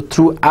 so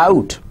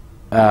throughout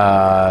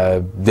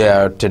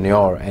their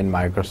tenure in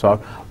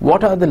Microsoft,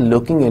 what are they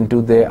looking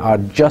into? They are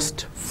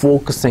just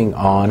focusing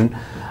on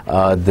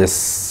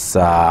this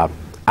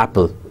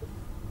Apple.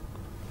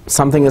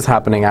 Something is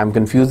happening. I'm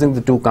confusing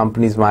the two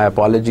companies, my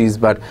apologies,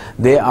 but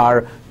they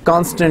are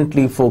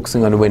constantly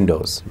focusing on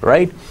Windows,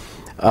 right?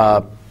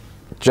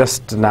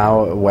 Just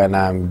now when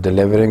I'm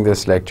delivering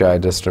this lecture, I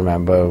just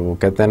remember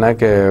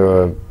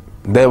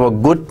there were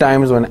good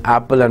times when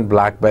Apple and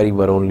BlackBerry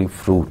were only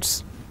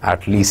fruits.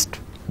 At least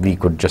we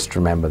could just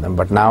remember them.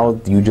 But now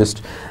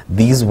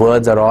these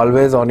words are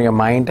always on your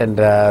mind, and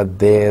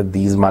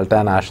these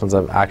multinationals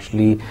have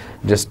actually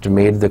just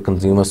made the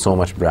consumer so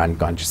much brand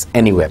conscious.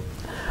 Anyway,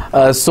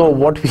 so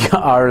what we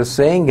are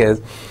saying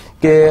is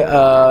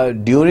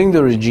that during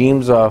the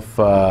regimes of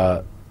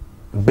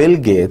Bill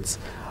Gates,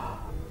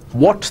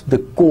 what the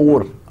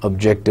core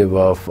objective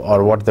of,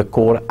 or what the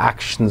core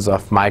actions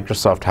of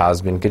Microsoft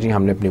has been कि जी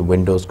हमने अपनी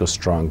Windows को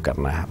strong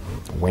करना है,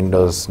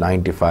 Windows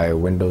 95,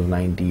 Windows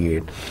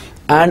 98,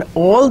 and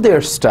all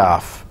their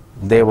staff,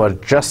 they were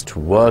just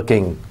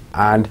working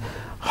and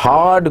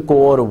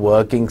hardcore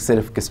working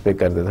सिर्फ किस पे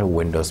करते थे,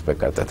 Windows पे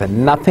करते थे,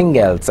 nothing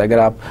else. अगर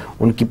आप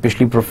उनकी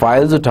पिछली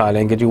profiles उठा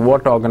लें कि जी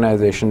what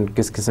organization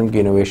किस किस्म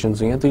की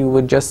innovations हुई हैं, तो you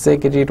would just say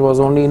कि जी it was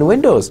only in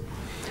Windows.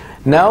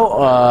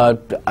 Now,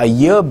 a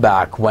year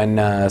back when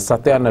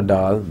Satya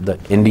Nadal, the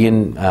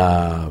Indian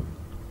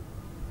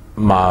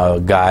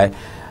guy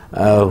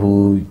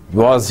who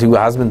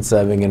has been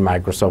serving in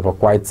Microsoft for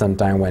quite some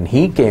time, when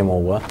he came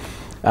over,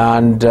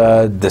 and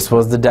this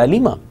was the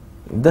dilemma.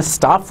 The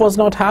staff was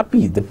not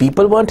happy, the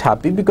people weren't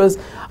happy, because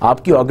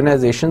आपकी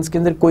organizations के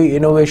अंदर कोई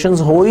innovations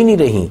हो ही नहीं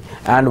रही,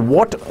 and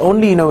what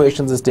only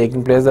innovations is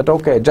taking place that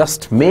okay,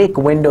 just make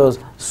Windows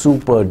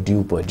super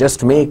duper,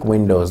 just make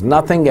Windows,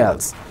 nothing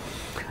else.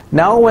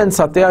 Now when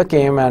Satya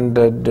came, and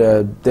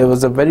there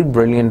was a very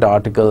brilliant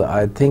article,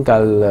 I think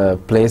I'll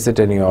place it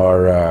in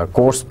your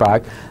course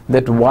pack,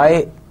 that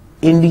why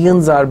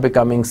Indians are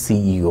becoming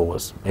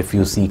CEOs. If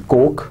you see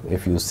Coke,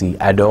 if you see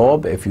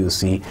Adobe, if you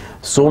see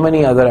so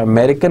many other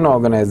American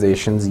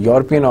organizations,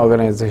 European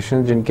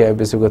organizations, जिनके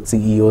अब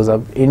CEOs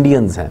अब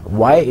Indians हैं.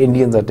 Why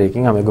Indians are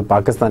taking? हमें को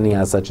Pakistani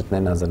as such इतने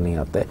नजर नहीं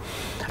आते.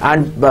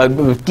 And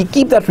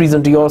keep that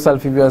reason to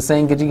yourself. If you are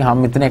saying कि जी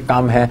हम इतने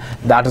कम हैं,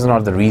 that is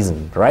not the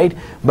reason, right?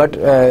 But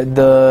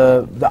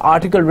the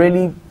article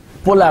really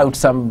pull out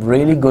some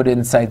really good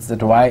insights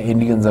that why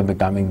Indians are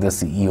becoming the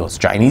CEOs.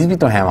 Chinese भी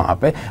तो हैं वहाँ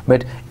पे,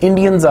 but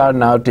Indians are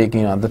now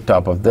taking on the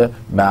top of the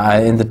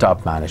in the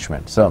top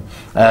management. So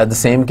the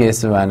same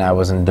case when I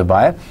was in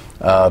Dubai,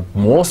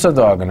 most of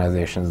the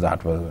organizations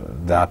that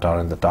are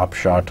in the top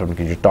shot,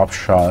 उनकी जो top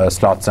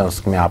slots हैं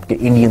उसमें आपके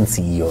Indian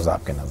CEOs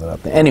आपके नजर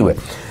आते हैं. Anyway,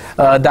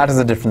 that is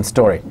a different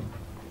story.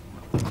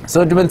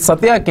 So when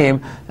Satya came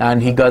and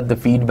he got the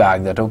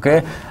feedback that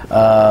okay,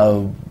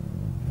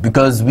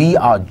 because we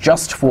are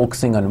just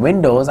focusing on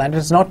Windows and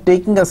it's not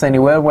taking us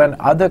anywhere when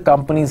other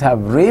companies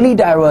have really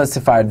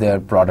diversified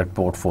their product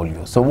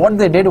portfolio. So what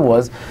they did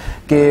was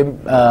they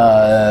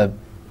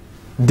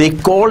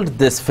called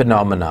this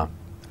phenomena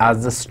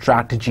as the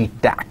strategy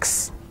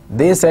tax.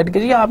 They said कि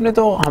जी आपने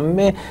तो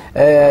हमें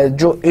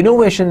जो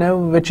innovation है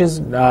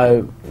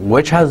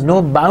which has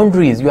no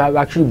boundaries, you have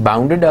actually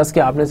bounded us कि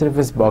आपने सिर्फ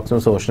इस box में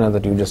सोचना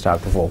that you just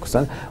have to focus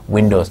on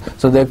Windows.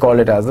 So they call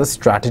it as the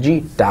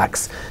strategy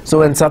tax. So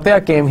when Satya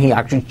came, he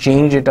actually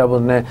changed it up.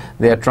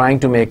 They are trying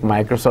to make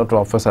Microsoft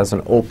Office as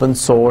an open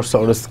source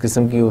और इस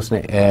किस्म की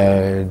उसने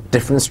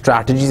different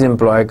strategies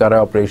employ कर रहा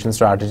है, operation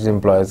strategies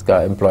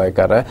employ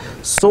कर रहा है,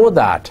 so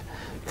that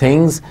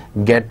things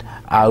get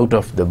out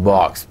of the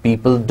box.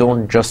 People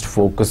don't just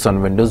focus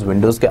on Windows.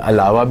 Windows के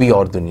अलावा भी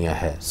और दुनिया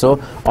है. So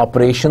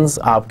operations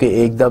आपके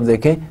एकदम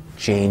देखें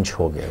change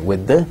हो गए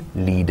with the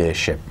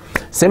leadership.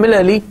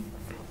 Similarly,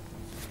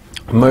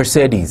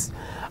 Mercedes.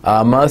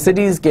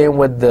 Mercedes came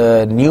with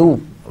the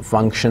new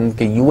function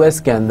कि US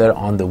के अंदर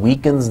on the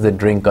weekends they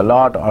drink a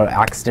lot और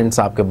accidents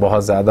आपके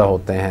बहुत ज़्यादा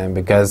होते हैं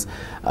because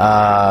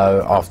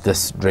of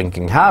this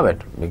drinking habit,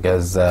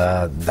 because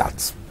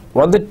that's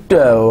what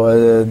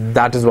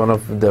that is one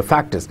of the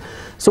factors.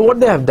 So what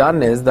they have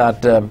done is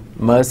that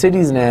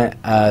Mercedes ने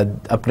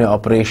अपने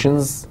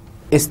operations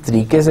इस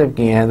तरीके से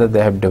किए हैं that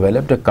they have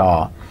developed a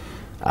car,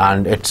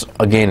 and it's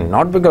again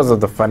not because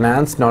of the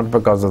finance, not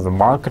because of the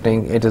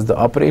marketing, it is the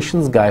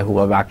operations guy who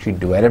have actually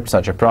developed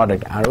such a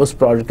product. And उस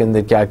product के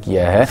अंदर क्या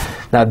किया है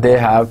that they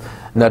have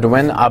that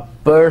when a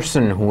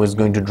person who is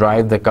going to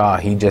drive the car,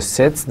 he just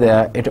sits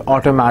there, it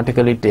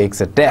automatically takes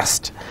a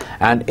test,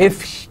 and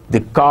if the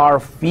car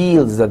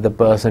feels that the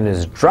person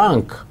is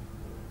drunk,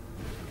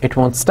 it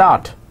won't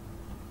start.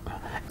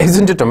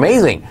 Isn't it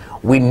amazing?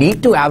 We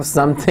need to have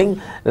something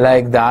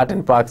like that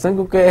in Pakistan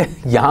because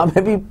यहाँ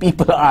पे भी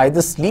people are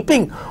either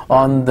sleeping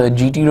on the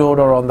GT road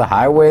or on the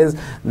highways.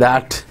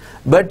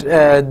 But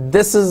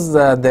this is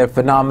their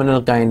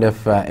phenomenal kind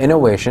of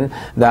innovation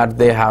that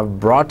they have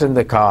brought in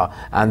the car,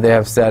 and they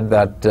have said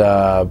that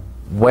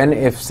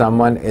if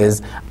someone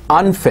is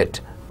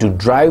unfit to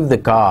drive the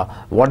car,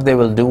 what they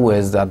will do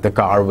is that the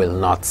car will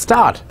not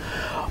start.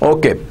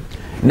 Okay,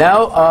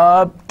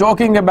 now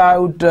talking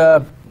about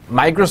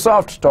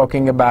Microsoft,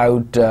 talking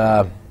about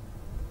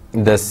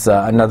this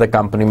another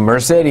company,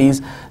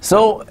 Mercedes.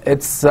 So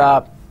it's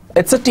a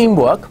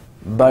teamwork,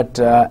 but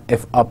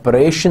if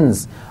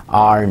operations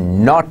are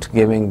not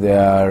giving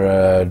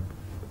their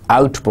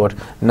output,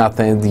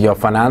 nothing, your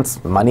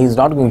finance money is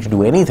not going to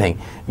do anything.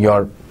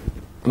 Your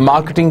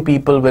marketing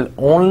people will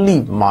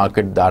only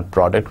market that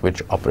product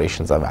which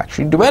operations have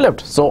actually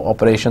developed. So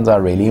operations are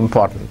really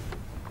important.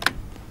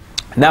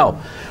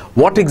 Now,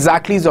 what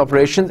exactly is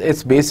operations?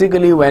 It's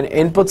basically when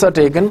inputs are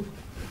taken,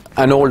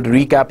 an old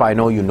recap, I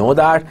know you know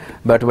that,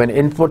 but when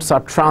inputs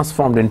are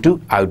transformed into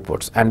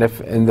outputs, and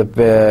if in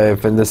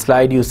the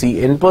slide you see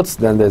inputs,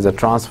 then there's a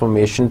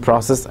transformation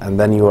process, and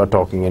then you are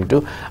talking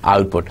into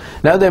output.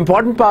 Now the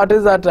important part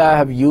is that I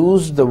have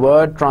used the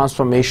word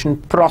transformation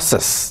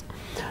process.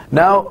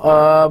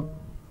 Now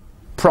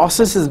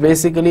process is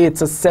basically,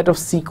 it's a set of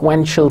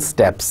sequential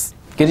steps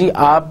कि जी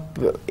आप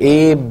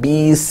A,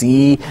 B,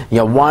 C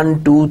या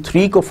 1, 2,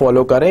 3 को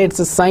follow करें. It's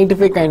a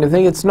scientific kind of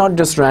thing. It's not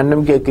just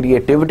random कि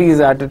creativity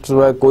is at its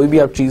work, कोई भी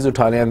आप चीज़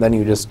उठा लें and then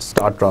you just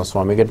start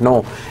transforming it.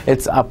 No,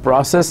 it's a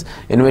process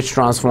in which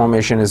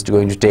transformation is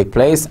going to take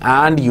place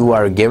and you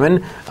are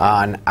given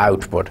an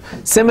output.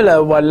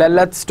 Similar, well,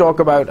 let's talk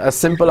about a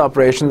simple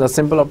operation. The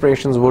simple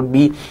operations would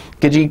be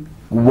कि जी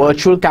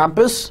virtual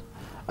campus,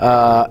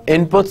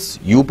 inputs,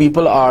 you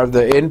people are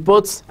the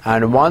inputs,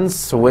 and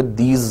once with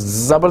these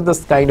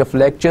zabardast kind of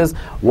lectures,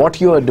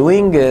 what you are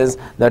doing is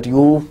that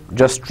you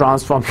just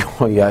transform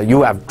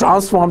you have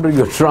transformed,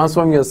 you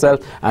transform yourself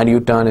and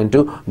you turn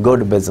into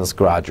good business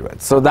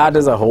graduates. So that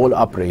is a whole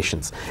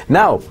operations.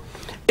 Now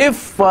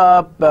If,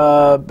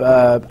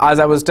 as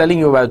I was telling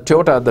you about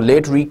Toyota, the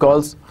late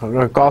recalls,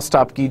 cost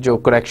आपकी जो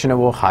correction है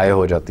वो high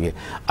हो जाती है.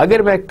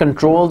 अगर मैं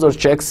controls और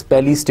checks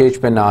पहली stage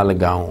पे ना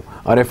लगाऊं,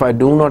 or if I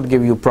do not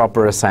give you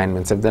proper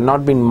assignments, if they're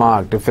not been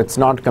marked, if it's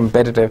not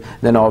competitive,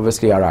 then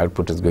obviously our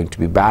output is going to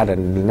be bad,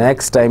 and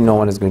next time no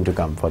one is going to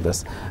come for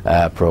this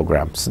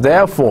program. So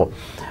therefore,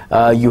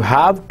 you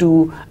have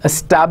to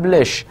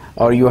establish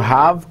or you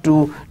have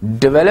to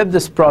develop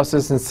this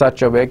process in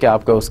such a way कि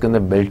आपका उसके अंदर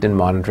built-in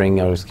monitoring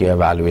और उसकी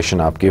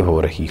evaluation आपकी हो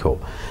रही हो.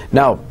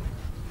 Now,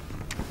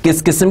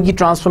 किस किस्म की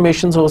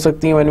transformations हो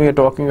सकती हैं when we are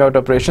talking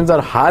about operations,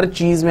 और हर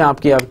चीज़ में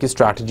आपकी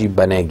strategy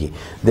बनेगी.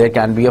 There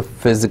can be a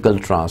physical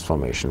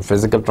transformation.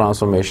 Physical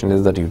transformation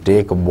is that you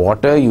take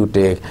water, you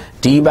take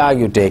tea bag,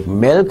 you take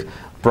milk,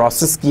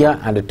 process किया,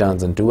 and it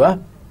turns into a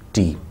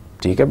tea.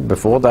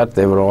 Before that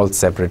they were all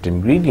separate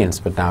ingredients,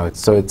 but now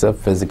it's a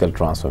physical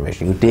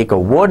transformation. You take a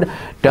wood,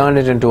 turn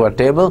it into a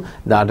table,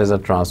 that is a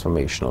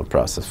transformational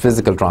process,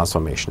 physical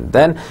transformation.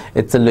 Then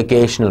it's a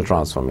locational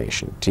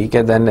transformation.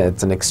 Then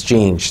it's an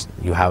exchange.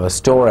 You have a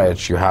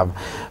storage, you have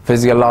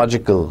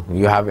physiological,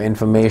 you have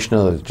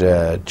informational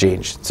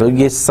change. So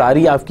ये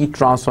सारी आपकी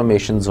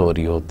transformations हो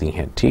रही होती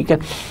हैं. ठीक है.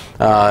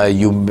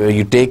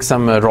 You take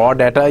some raw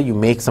data, you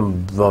make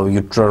some,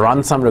 you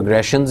run some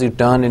regressions, you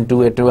turn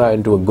into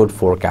a good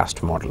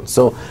forecast model.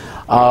 So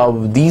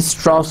these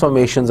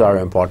transformations are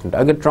important.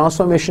 अगर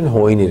transformation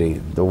हो ही नहीं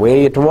रही, the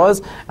way it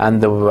was,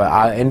 and the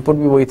input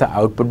भी वही था,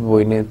 output भी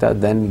वही नहीं था,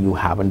 then you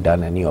haven't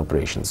done any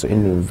operations. So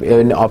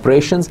in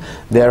operations,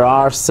 there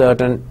are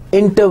certain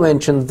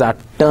interventions that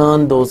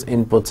turn those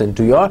inputs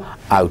into your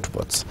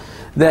outputs.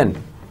 Then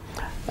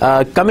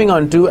coming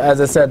on to,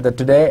 as I said, that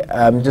today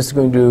I'm just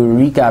going to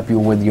recap you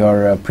with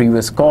your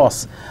previous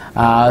course.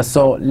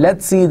 So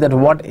let's see that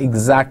what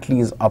exactly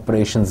is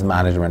operations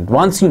management.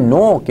 Once you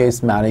know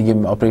case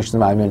management, operations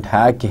management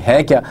hai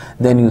kya,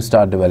 then you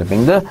start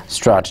developing the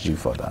strategy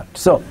for that.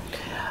 So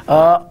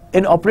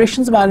in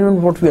operations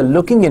management, what we are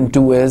looking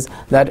into is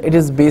that it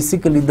is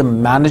basically the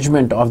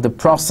management of the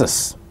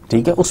process.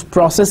 ठीक है, उस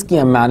process की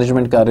हम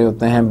management कर रहे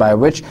होते हैं by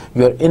which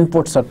your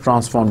inputs are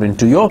transformed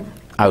into your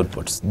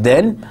outputs.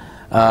 Then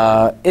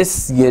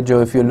ये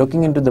जो if you're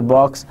looking into the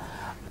box,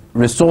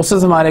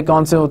 resources हमारे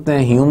कौन से होते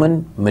हैं?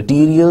 Human,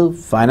 material,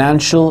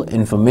 financial,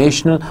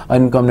 informational, और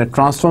इनको हमने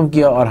transform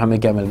किया और हमें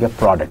क्या मिल गया?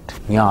 Product.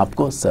 यहाँ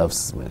आपको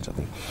services मिल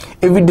जाती हैं.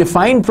 If we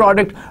define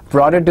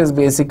product is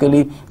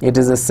basically, it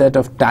is a set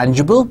of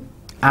tangible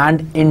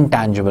and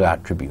intangible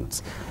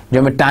attributes.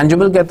 जब मैं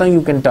tangible कहता हूँ,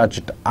 you can touch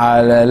it.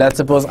 Let's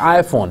suppose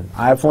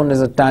iPhone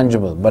is a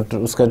tangible, but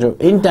उसका जो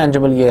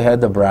intangible ये है,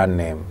 the brand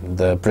name,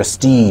 the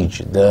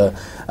prestige, the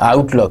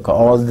outlook,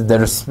 all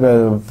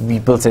the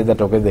people say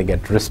that okay, they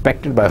get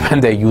respected by when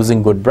they're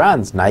using good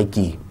brands,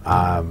 Nike,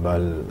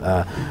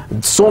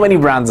 so many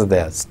brands are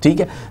there.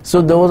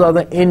 So those are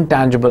the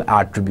intangible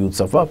attributes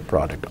of a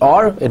product.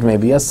 Or it may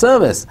be a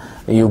service.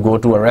 You go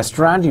to a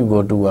restaurant, you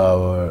go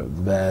to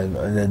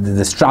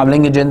this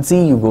traveling agency,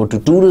 you go to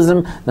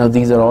tourism. Now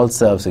these are all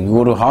services. You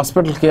go to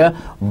hospital care,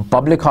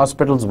 public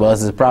hospitals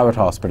versus private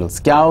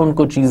hospitals. क्या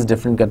उनको चीज़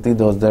different करती?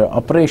 Those their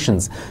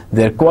operations,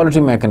 their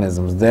quality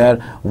mechanisms,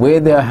 their way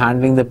they are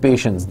handling the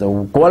patients,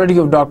 the quality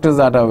of doctors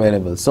that are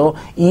available. So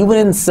even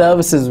in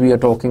services we are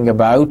talking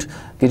about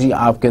कि जी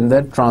आपके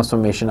अंदर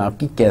transformation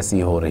आपकी कैसी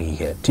हो रही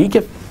है. ठीक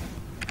है.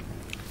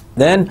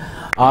 देन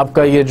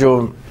आपका ये जो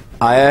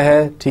आया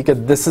है, ठीक है,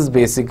 this is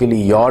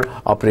basically your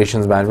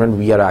operations management.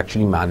 We are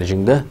actually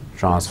managing the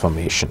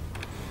transformation.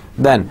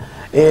 Then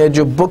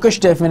जो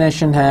बुकिश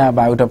डेफिनेशन है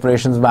about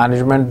operations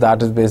management,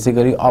 that is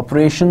basically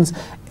operations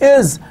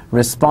is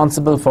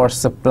responsible for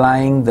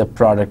supplying the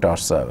product और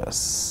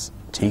सर्विस.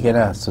 ठीक है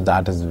ना. So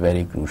that is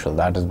very crucial.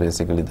 That is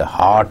basically the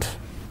heart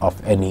of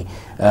any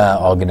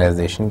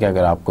organization. कि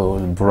अगर आपको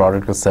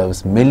product or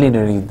service मिल ही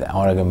नहीं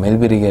और अगर मिल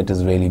भी रही है, it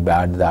is really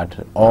bad that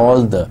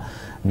all the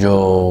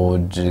जो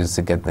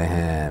जिसे कहते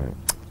हैं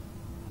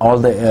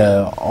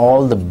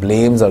all the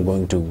blames are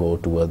going to go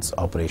towards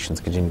operations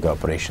कि जिनके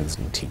operations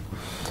नहीं थी.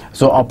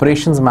 So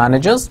operations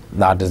managers,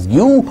 that is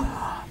you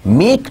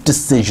make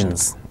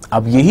decisions.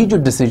 अब यही जो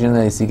डिसीजन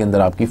है, इसी के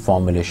अंदर आपकी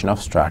फॉर्मुलेशन ऑफ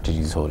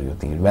स्ट्रैटेजीज हो रही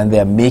होती हैं. When they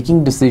are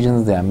making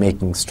decisions, they are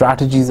making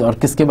strategies. और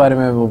किसके बारे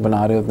में वो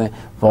बना रहे होते हैं?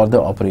 For the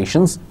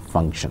operations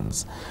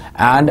functions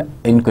and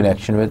in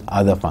connection with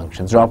other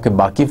functions. जो आपके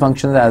बाकी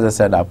फंक्शंस है, एज आई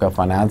सेड, आपका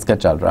फाइनेंस का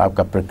चल रहा है,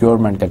 आपका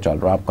प्रोक्योरमेंट का चल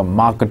रहा है, आपका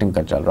मार्केटिंग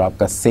का चल रहा है,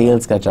 आपका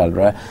सेल्स का चल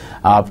रहा है,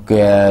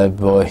 आपके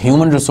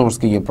ह्यूमन रिसोर्स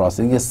की ये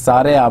प्रोसेस, ये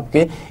सारे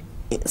आपके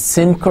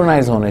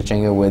सिंक्रोनाइज होने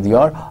चाहिए with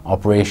your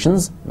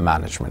operations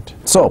management.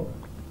 So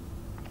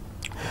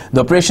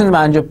The operations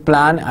manager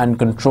plan and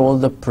control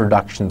the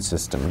production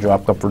system. जो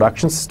आपका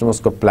production system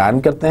उसको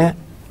plan करते हैं,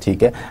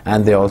 ठीक है,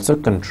 and they also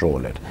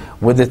control it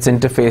with its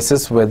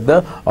interfaces with the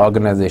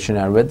organization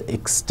and with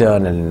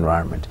external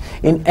environment.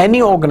 In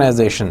any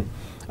organization,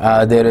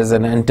 there is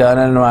an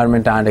internal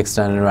environment and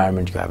external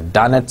environment. You have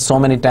done it so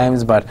many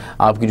times, but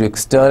आपकी जो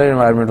external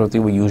environment होती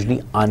है वो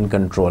usually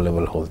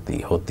uncontrollable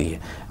होती है.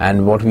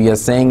 And what we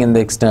are saying in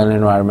the external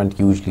environment,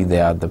 usually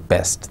they are the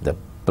best, the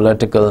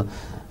political,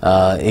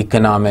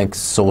 economic,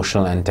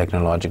 social and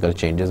technological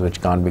changes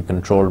which can't be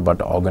controlled,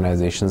 but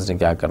organizations ने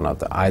क्या करना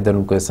होता है, either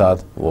उनके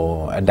साथ वो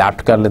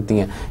adapt कर लेती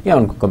हैं या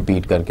उनको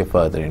compete करके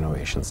further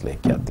innovations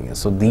लेके आती हैं.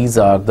 So these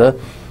are the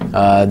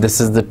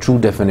this is the true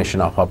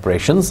definition of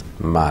operations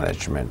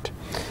management.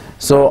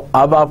 So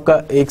अब आपका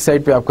एक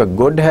साइड पे आपका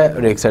गुड है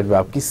और एक साइड पे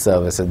आपकी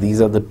सर्विस है. These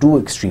are the two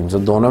extremes. So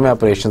दोनों में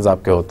operations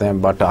आपके होते हैं,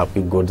 but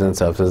आपकी goods and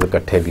services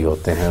इकट्ठे भी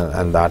होते हैं,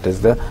 and that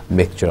is the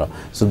mixture.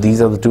 So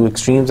these are the two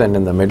extremes,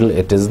 and in the middle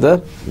it is the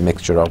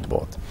mixture of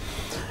both.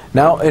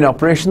 Now in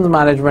operations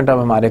management अब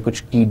हमारे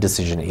कुछ key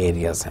decision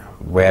areas हैं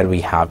where we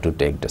have to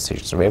take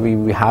decisions, where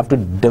we have to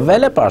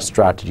develop our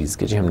strategies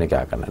कि जी हमने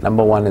क्या करना है.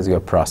 Number one is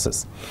your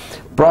process.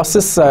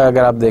 Process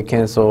अगर आप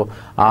देखें, so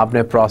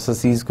आपने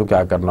processes को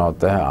क्या करना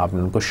होता है,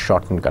 आपने उनको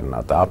shorten करना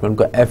होता है, आपने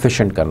उनको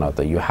efficient करना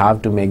होता है. You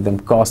have to make them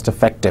cost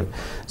effective.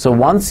 So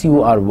once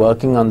you are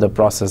working on the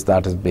process,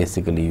 that is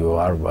basically you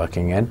are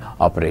working in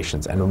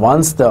operations, and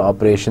once the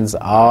operations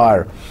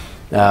are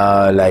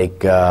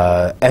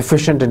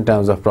efficient in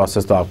terms of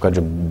process, तो आपका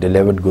जो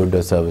delivered good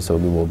or service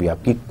होगी वो भी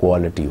आपकी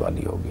quality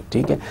वाली होगी.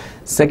 ठीक है.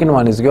 Second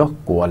one is your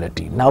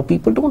quality. Now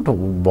people don't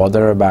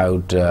bother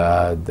about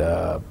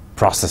the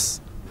process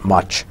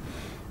much.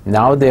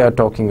 Now they are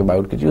talking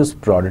about कि उस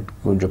product,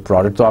 जो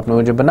product तो आपने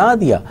मुझे बना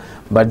दिया,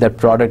 but that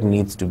product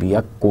needs to be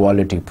a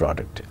quality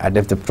product, and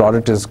if the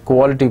product is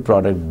quality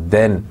product,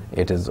 then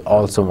it is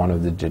also one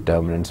of the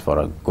determinants for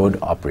a good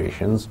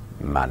operations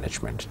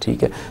management.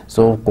 ठीक है.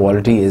 So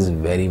quality is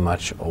very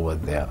much over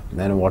there.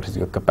 Then what is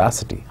your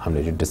capacity?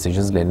 हमने जो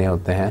decisions लेने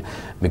होते हैं,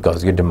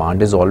 because your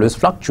demand is always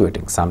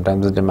fluctuating.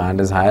 Sometimes the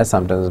demand is higher,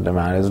 sometimes the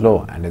demand is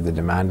low, and if the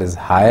demand is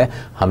higher,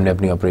 हमने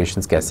अपनी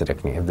operations कैसे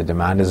रखनी है. If the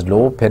demand is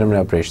low, फिर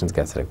हमने operations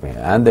कैसे रखनी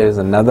है. And there is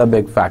another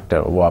big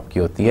factor, वो आपकी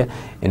होती है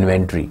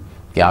inventory.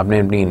 कि आपने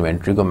अपनी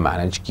इन्वेंट्री को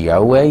मैनेज किया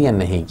हुआ है या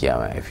नहीं किया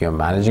हुआ है. If you are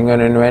managing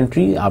your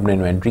inventory, आपने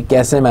इन्वेंट्री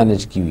कैसे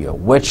मैनेज की हुई है,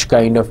 which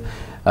kind of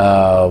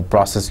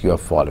process you are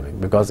following,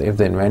 because if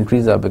the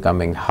inventories are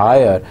becoming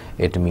higher,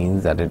 it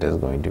means that it is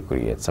going to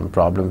create some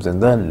problems in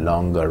the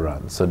longer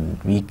run. So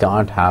we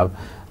can't have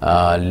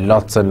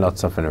lots and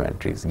lots of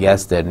inventories.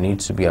 Yes, there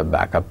needs to be a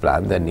backup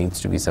plan, there needs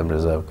to be some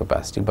reserve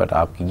capacity, but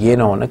आपकी ये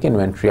ना होना कि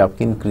inventory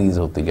आपकी increase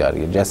होती जा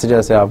रही है. जैसे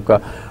जैसे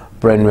आपका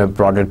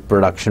प्रोडक्ट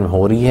प्रोडक्शन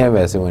हो रही है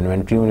वैसे वो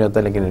इन्वेंट्री में जाता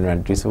है, लेकिन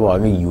इन्वेंट्री से वो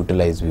आगे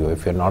यूटिलाइज भी हो.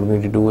 If you are not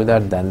going to do with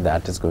that, then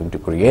that is going to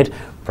create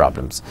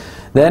problems.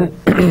 Then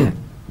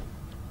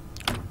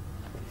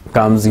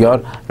comes your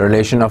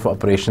relation of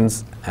operations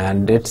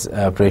and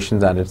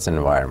its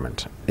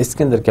environment.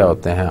 इसके अंदर क्या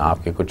होते हैं,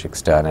 आपके कुछ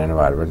external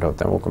environment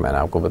होते हैं, वो मैंने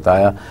आपको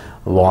बताया.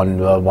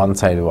 One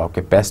side वो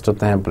आपके pest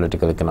होते हैं,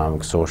 political,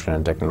 economic, social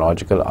and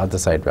technological. Other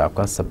side पे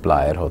आपका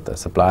supplier होता है.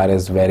 Supplier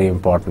is very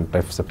important.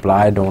 If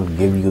supplier don't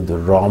give you the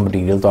raw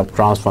material, तो आप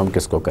transform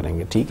किसको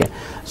करेंगे. ठीक है.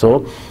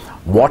 So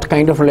what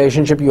kind of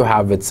relationship you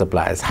have with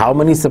suppliers, how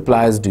many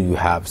suppliers do you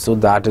have, so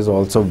that is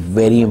also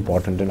very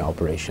important in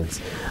operations.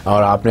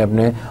 और आपने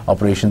अपने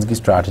operations की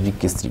strategy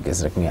किस तरीके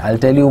से रखनी है.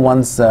 I'll tell you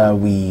once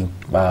we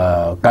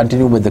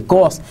continue with the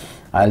course,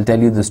 I'll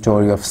tell you the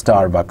story of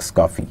Starbucks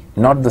coffee,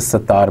 not the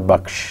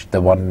Starbucks,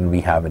 the one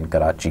we have in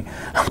Karachi,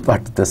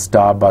 but the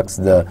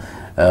Starbucks,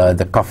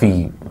 the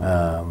coffee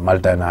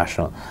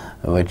multinational,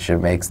 which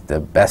makes the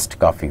best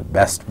coffee,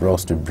 best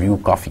roasted brew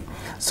coffee.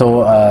 So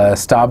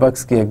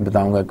Starbucks की एक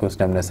बताऊंगा कि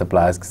उसने अपने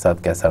suppliers के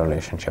साथ कैसा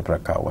relationship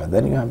रखा हुआ है.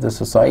 Then you have the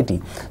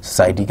society.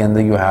 Society के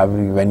अंदर you have,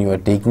 when you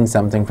are taking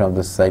something from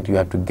the society, you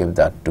have to give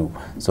that too.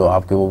 So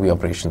आपके वो भी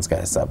operations का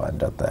हिस्सा बन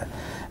जाता है.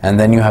 And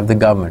then you have the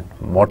government.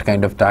 What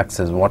kind of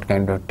taxes, what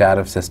kind of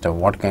tariff system,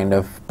 what kind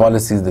of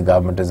policies the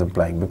government is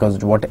applying, because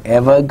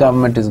whatever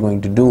government is going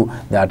to do,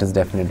 that is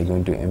definitely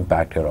going to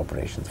impact your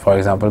operations. For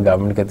example,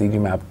 government कहती है कि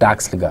मैं आप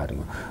tax लगा रही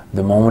हूँ.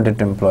 The moment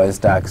it employs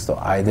tax, so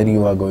either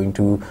you are going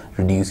to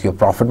reduce your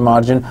profit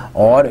margin,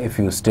 or if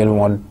you still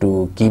want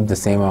to keep the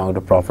same amount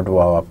of profit, वो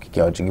आपकी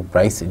क्या हो जाएगी,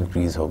 price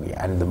increase होगी.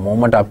 And the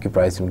moment आपकी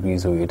price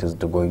increase होगी, it is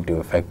going to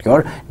affect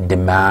your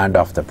demand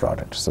of the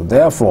product. So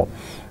therefore,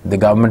 the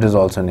government is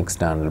also an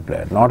external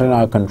player, not in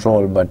our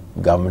control, but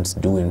governments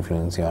do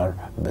influence your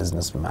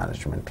business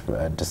management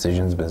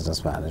decisions,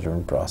 business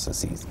management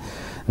processes.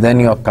 Then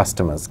your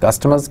customers.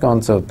 Customers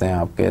कौन से होते हैं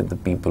आपके? The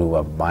people who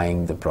are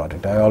buying the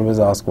product. I always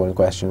ask one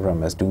question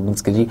from my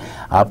students कि जी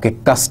आपके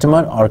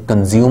customer और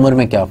consumer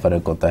में क्या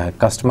फ़र्क होता है?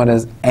 Customer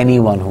is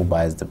anyone who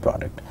buys the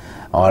product.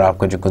 और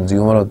आपका जो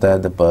consumer होता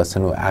है, the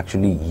person who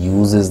actually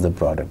uses the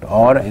product,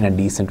 or in a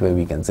decent way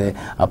we can say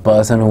a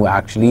person who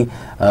actually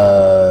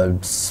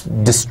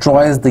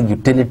destroys the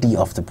utility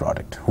of the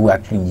product, who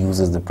actually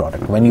uses the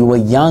product. When you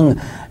were young,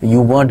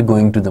 you weren't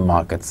going to the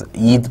markets.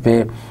 Eid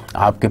पे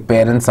आपके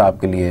parents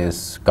आपके लिए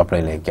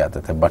कपड़े लेके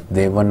आते थे, but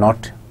they were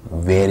not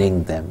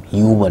wearing them,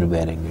 you were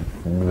wearing it,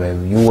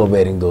 you were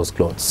wearing those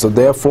clothes. So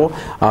therefore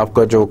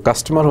आपका जो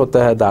customer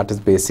होता है, that is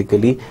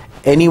basically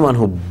anyone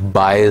who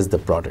buys the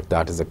product,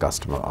 that is a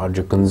customer. और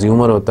जो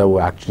consumer होता है वो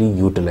actually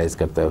utilize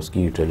करता है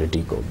उसकी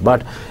utility को.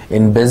 But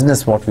in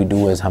business what we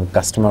do is हम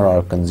customer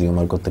और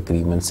consumer को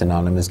तकरीबन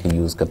synonymously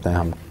use करते हैं.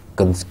 हम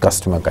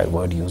customer का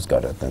word use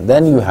कर रहे हैं.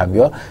 Then you have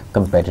your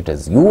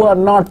competitors. You are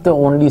not the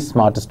only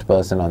smartest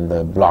person on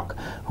the block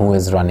who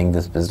is running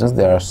this business.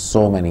 There are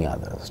so many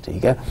others.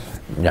 ठीक है,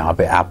 जहाँ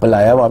पे Apple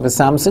आया वहाँ पे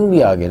Samsung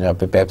भी आ गया, जहाँ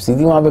पे Pepsi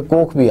थी वहाँ पे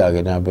Coke भी आ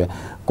गया, जहाँ पे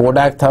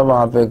Kodak था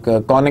वहाँ पे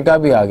Konica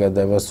भी आ गया.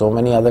 There were so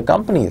many other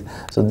companies.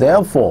 So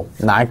therefore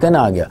Nikon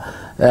आ गया.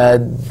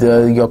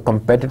 Your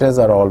competitors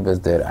are always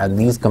there, and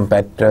these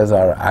competitors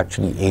are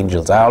actually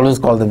angels. I always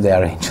call them they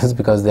are angels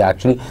because they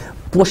actually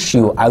push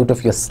you out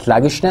of your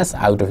sluggishness,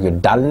 out of your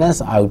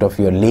dullness, out of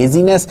your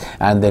laziness,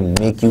 and they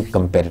make you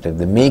competitive.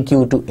 They make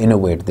you to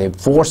innovate. They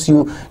force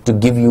you to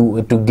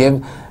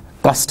give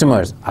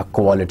customers a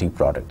quality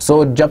product.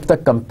 So jab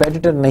tak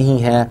competitor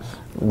nahi hai,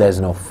 there's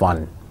no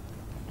fun.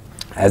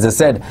 As I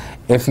said,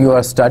 if you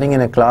are studying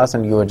in a class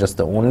and you are just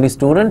the only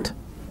student,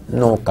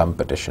 no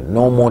competition,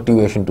 no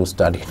motivation to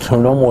study,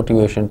 no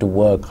motivation to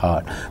work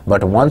hard.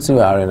 But once you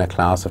are in a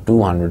class of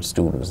 200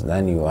 students,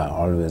 then you are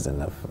always in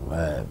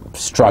a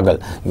struggle.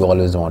 You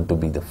always want to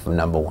be the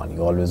number one.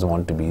 You always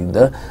want to be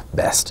the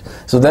best.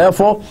 So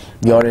therefore,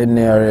 you're in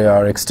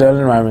your external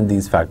environment,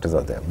 these factors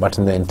are there. But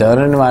in the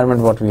internal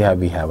environment, what we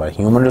have our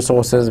human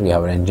resources, we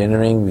have our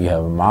engineering, we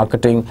have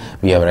marketing,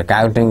 we have our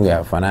accounting, we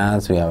have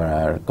finance, we have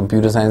our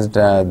computer science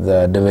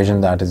the division,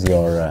 that is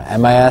your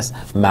MIS,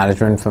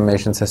 Management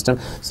Information System.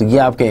 So ये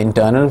आपके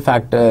internal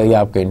factor, ये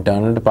आपके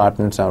internal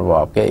departments हैं और वो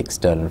आपके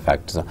external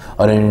factors हैं.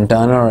 और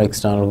internal और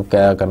external को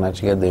क्या करना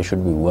चाहिए? They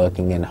should be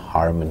working in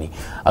harmony.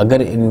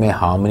 अगर इनमें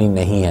harmony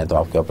नहीं है तो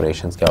आपके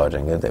operations क्या हो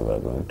जाएंगे? They were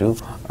going to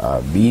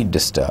be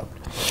disturbed.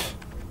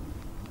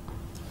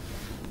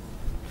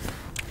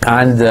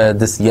 And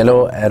this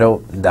yellow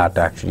arrow, that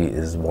actually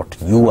is what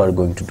you are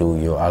going to do.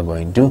 You are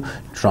going to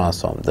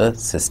transform the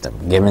system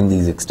given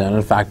these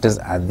external factors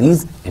and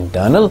these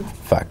internal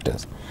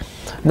factors.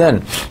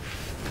 Then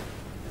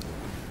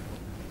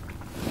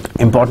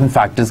important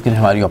factors कि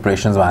हमारी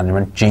operations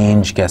management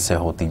change कैसे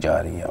होती जा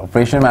रही है.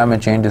 Operation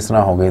management change इस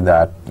तरह हो गई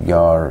that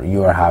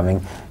you are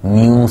having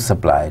new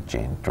supply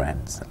chain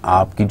trends.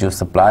 आपकी जो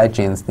supply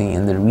chains थी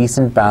in the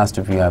recent past,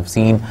 if you have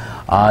seen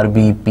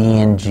RB,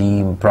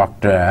 P&G,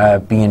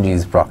 Procter,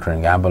 P&G's Procter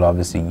 & Gamble,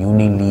 obviously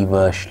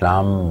Unilever,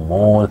 Schlam,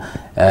 Mol,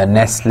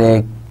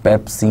 Nestle,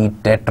 Pepsi,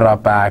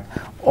 Tetra Pak,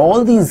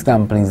 all these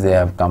companies, they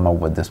have come up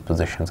with this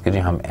positions कि जी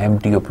हम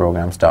MTO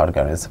program start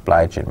कर रहे हैं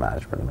supply chain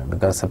management में,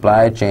 because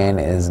supply chain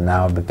is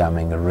now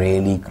becoming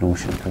really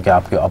crucial क्योंकि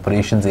आपके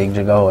operations एक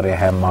जगह हो रहे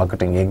हैं,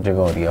 marketing एक जगह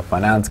हो रही है,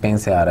 finance कहीं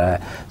से आ रहा है,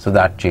 so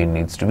that chain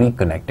needs to be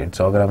connected.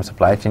 So अगर हम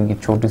supply chain की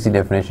छोटी सी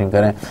definition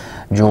करें,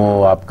 जो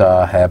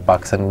आपका है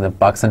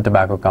Pakistan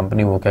Tobacco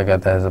Company, वो क्या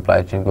कहता है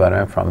supply chain के बारे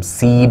में? From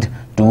seed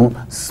to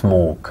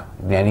smoke.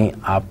 यानी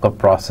आपका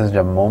process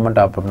जब moment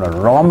आप अपना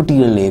raw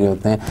material ले रहे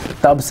होते हैं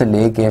तब से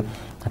लेके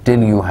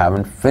till you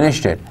haven't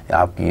finished it,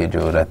 आपकी ये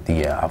जो रहती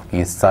है, आपकी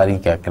ये सारी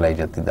क्या कहलाई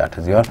जाती है, that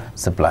is your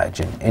supply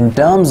chain. In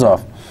terms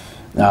of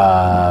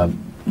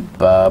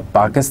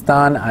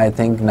Pakistan, I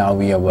think now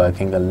we are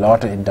working a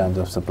lot in terms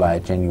of supply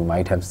chain. You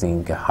might have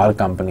seen कि हर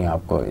company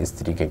आपको इस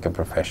तरीके के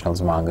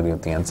professionals मांग रही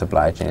होती हैं, and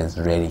supply chain is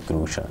really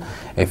crucial.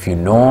 If you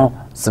know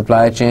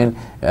supply chain,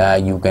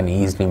 you can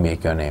easily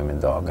make your name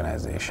in the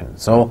organization.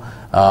 So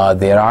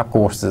there are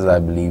courses, I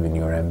believe, in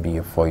your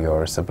MBA for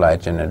your supply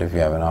chain, and if you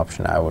have an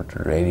option, I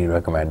would really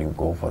recommend you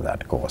go for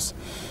that course.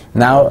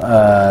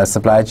 Now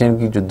supply chain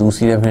की जो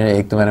दूसरी definition,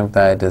 एक तो मैंने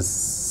बताया, it is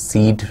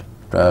seed,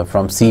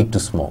 from seed to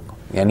smoke.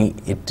 यानी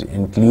it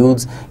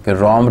includes कि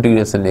raw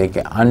material से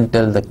लेके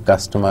until the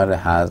customer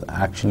has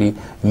actually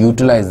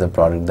utilized the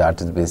product,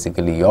 that is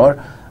basically your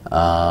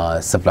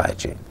supply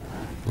chain.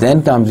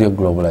 Then comes your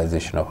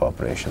globalization of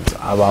operations.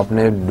 अब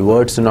आपने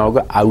word सुना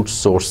होगा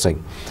outsourcing.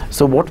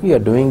 So what we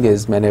are doing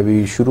is, मैंने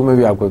अभी शुरू में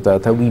भी आपको बताया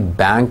था, we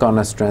bank on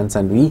our strengths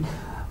and we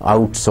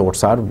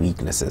outsource our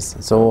weaknesses.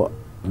 So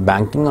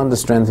banking on the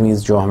strength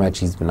means जो हमें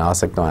चीज़ बना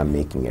सकता हूँ, I'm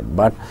making it.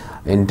 But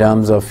in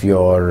terms of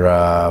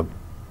your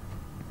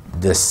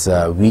this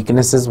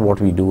weaknesses,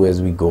 what we do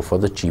is we go for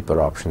the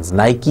cheaper options.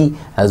 Nike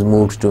has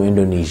moved to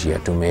Indonesia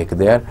to make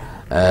their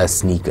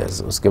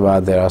sneakers. उसके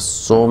बाद there are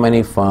so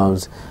many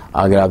firms.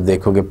 अगर आप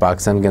देखोगे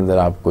पाकिस्तान के अंदर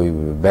आप कोई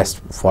best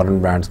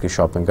foreign brands की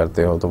शॉपिंग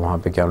करते हो तो वहाँ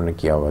पे क्या उन्होंने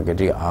किया हुआ कि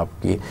जी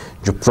आपकी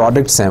जो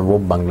प्रोडक्ट्स हैं वो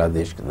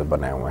बांग्लादेश के अंदर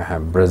बनाए हुए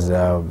हैं.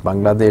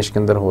 बांग्लादेश के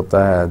अंदर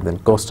होता है, देन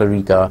कोस्टा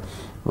रिका,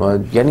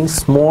 यानी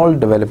स्मॉल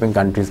डेवलपिंग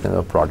कंट्रीज के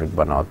अंदर प्रोडक्ट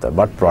बना होता है,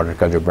 बट प्रोडक्ट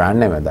का जो ब्रांड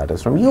नेम है दैट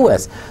इज फ्रॉम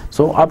US.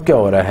 सो अब क्या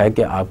हो रहा है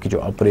कि आपकी जो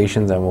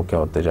ऑपरेशंस हैं वो क्या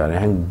होते जा रहे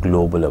हैं?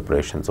 ग्लोबल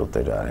ऑपरेशंस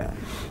होते जा रहे हैं.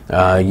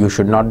 You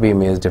should not be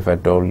amazed if I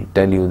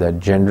tell you that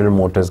general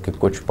Motors के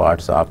कुछ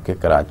पार्ट्स आपके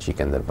कराची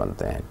के अंदर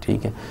बनते हैं,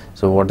 ठीक है.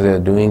 So what they are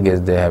doing is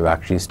they have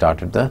actually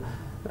started the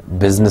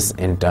business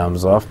in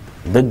terms of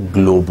the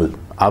global.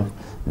 अब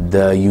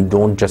you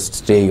don't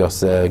just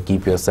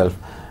keep yourself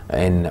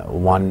in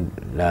one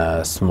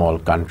small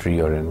country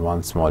or in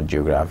one small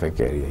geographic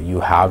area. You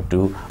have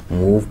to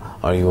move,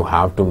 or you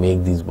have to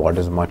make these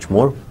borders much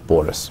more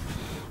porous.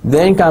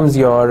 Then comes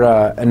your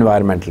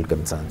environmental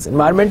concerns.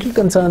 Environmental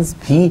concerns,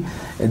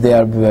 they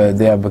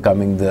are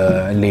becoming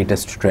the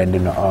latest trend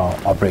in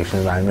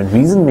operational environment.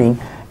 Reason being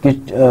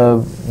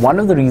one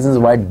of the reasons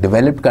why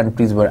developed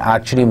countries were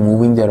actually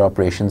moving their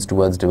operations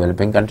towards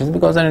developing countries,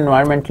 because our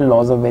environmental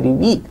laws are very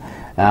weak.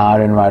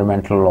 Our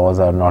environmental laws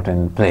are not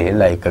in play.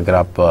 Like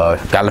agar aap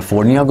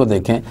California ko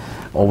dekhein,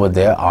 over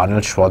there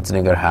Arnold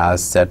Schwarzenegger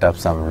has set up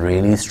some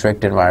really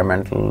strict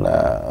environmental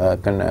laws,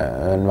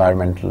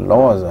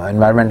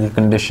 environmental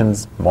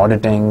conditions,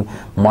 monitoring.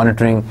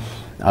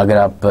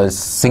 Agar aap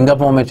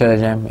Singapore mein chale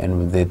jaएं,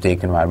 and they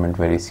take environment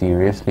very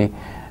seriously.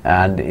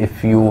 And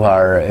if you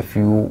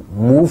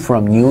move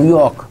from New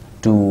York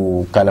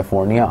to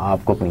California,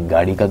 आपको अपनी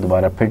गाड़ी का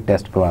दोबारा फिर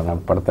test करवाना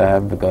पड़ता है,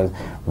 because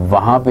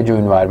वहाँ पे जो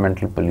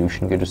environmental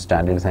pollution के जो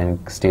standards हैं in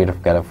state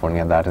of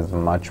California, that is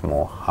much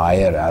more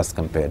higher as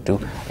compared to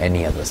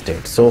any other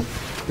state. So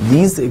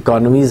these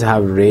economies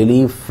have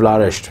really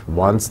flourished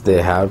once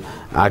they have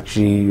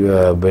actually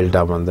built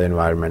up on the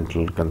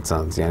environmental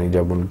concerns. यानी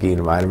जब उनकी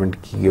environment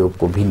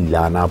को भी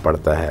लाना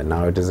पड़ता है.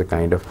 Now it is a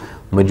kind of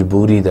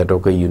majburi that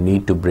okay, you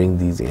need to bring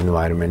these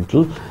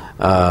environmental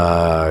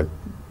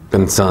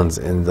concerns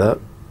in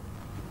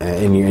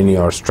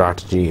your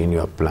strategy, in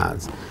your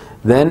plans.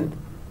 Then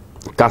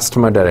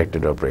customer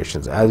directed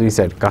operations. As we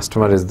said,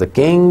 customer is the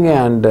king,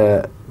 and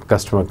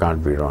customer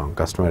can't be wrong.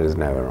 Customer is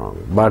never wrong.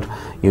 But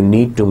you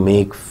need to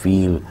make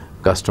feel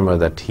customer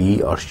that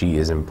he or she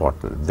is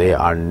important. They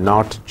are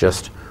not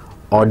just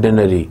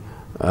ordinary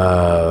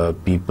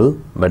people,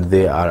 but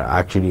they are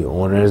actually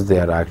owners.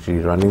 They are actually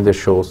running the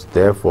shows.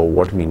 Therefore,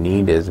 what we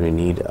need is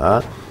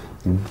a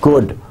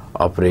good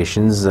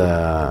operations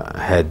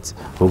heads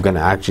who can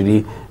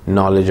actually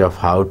knowledge of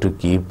how to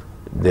keep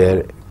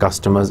their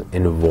customers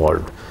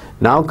involved.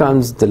 Now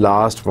comes the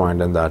last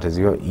point, and that is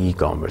your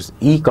e-commerce.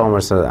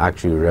 E-commerce has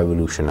actually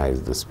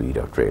revolutionized the speed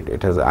of trade.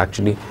 It has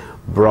actually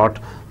brought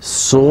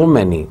so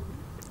many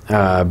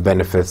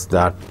benefits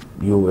that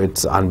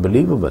it's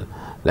unbelievable.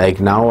 Like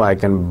now I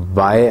can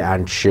buy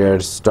and share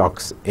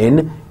stocks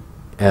in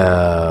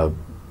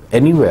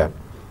anywhere.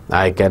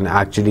 I can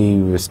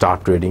actually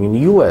start trading in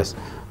US.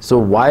 So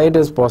why it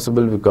is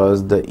possible?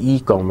 Because the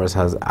e-commerce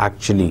has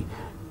actually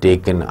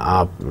taken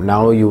up.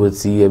 Now you will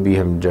see, abhi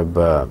hum jab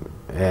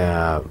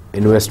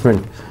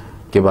investment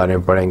ke baare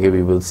mein padhenge,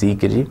 we will see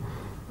ki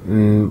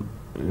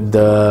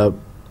the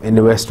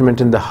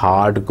investment in the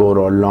hardcore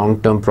or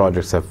long-term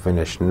projects have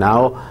finished.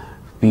 Now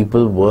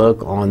people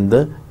work on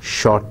the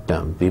short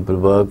term. People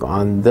work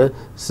on the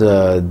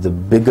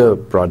bigger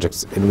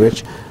projects in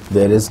which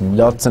there is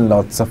lots and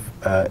lots of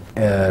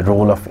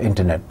role of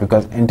internet,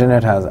 because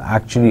internet has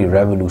actually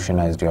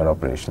revolutionized your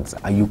operations.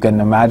 You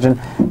can imagine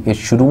कि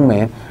शुरू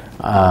में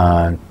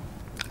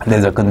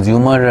there's a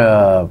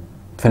consumer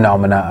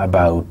phenomena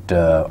about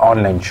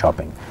online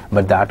shopping,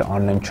 but that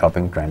online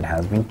shopping trend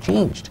has been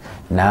changed.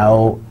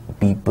 Now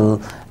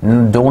people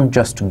don't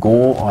just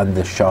go on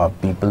the shop,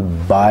 people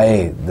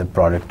buy the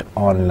product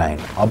online.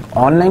 अब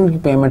online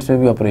payments में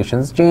भी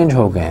operations change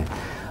हो गए हैं.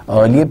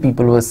 Earlier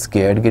people were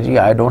scared कि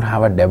I don't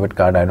have a debit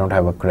card, I don't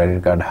have a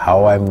credit card,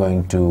 how I'm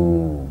going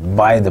to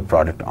buy the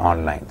product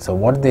online. So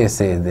what they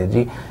say is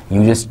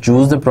you just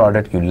choose the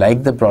product, you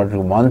like the product.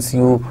 Once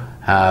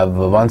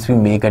we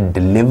make a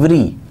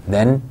delivery,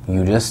 then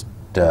you just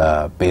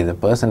pay the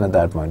person at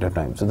that point of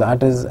time. So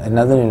that is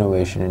another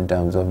innovation in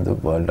terms of the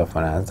world of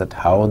finance, that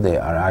how they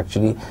are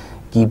actually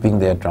keeping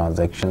their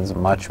transactions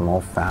much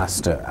more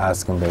faster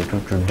as compared to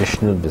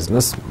traditional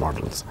business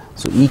models.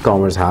 So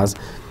e-commerce has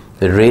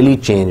really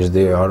changed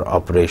your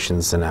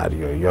operation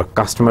scenario. Your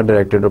customer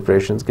directed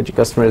operations,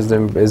 customer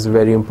is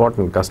very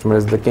important. Customer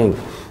is the king,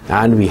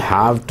 and we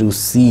have to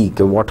see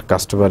what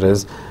customer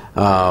is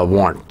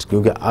want.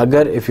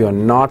 Because if you're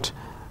not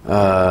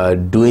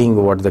doing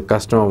what the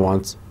customer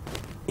wants,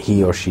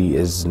 he or she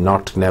is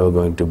never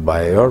going to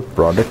buy your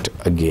product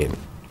again.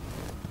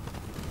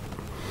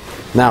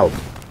 Now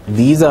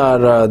these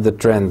are the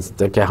trends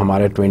that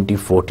हमारे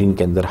 2014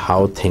 के अंदर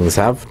how things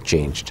have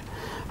changed.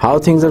 How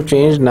things have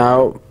changed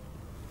now.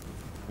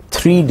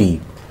 3D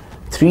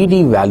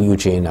value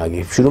chain आ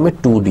गई. शुरू में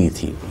 2D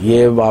थी.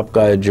 ये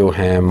आपका जो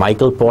है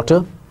Michael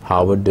Porter,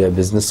 Harvard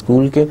Business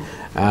School के,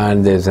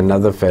 and there's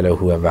another fellow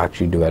who have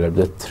actually developed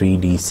the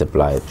 3D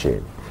supply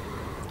chain.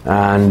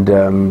 And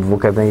वो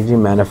कहते हैं कि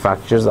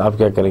manufacturers आप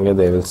क्या करेंगे?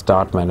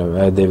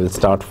 They will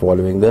start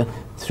following the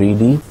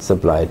 3D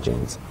supply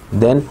chains.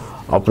 Then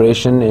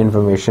operation,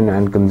 information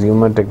and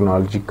consumer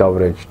technology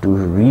coverage to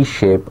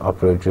reshape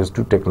approaches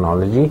to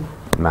technology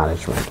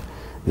management.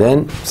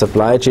 Then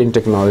supply chain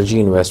technology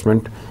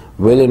investment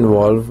will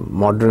involve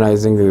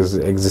modernizing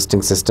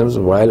existing systems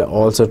while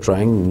also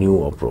trying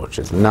new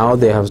approaches. Now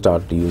they have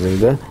started using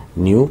the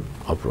new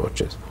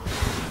approaches.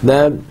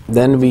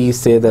 Then we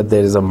say that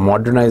there is a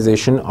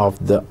modernization of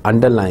the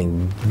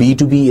underlying.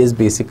 B2B is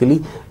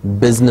basically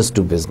business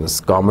to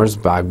business. Commerce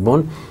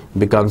backbone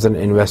becomes an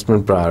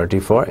investment priority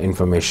for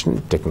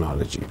information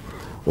technology.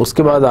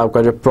 उसके बाद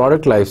आपका जो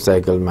product life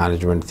cycle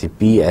management थी,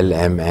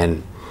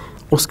 PLMN,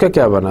 उसका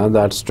क्या बना?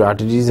 That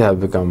strategies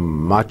have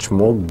become much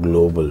more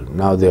global.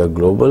 Now they are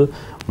global,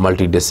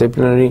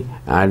 multidisciplinary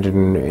and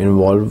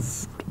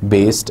involved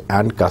based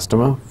and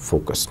customer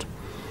focused.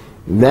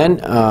 Then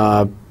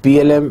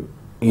PLM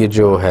ये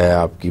जो है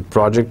आपकी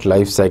project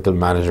life cycle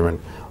management,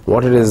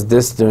 what it is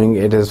this doing,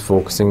 it is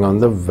focusing on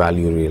the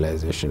value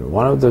realization.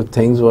 One of the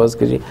things was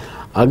कि जी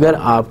अगर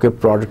आपके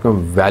product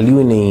में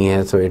value नहीं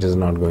है, so it is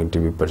not going to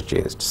be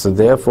purchased. So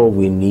therefore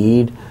we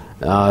need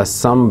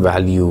some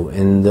value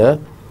in the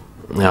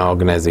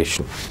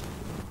organization.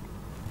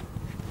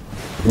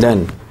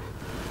 Then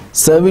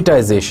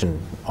servitization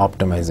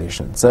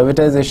optimization.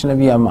 Servitization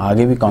अभी हम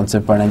आगे भी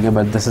concept पढ़ेंगे,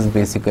 but this is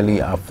basically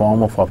a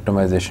form of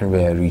optimization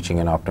where reaching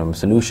an optimum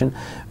solution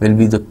will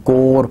be the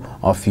core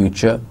of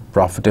future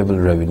profitable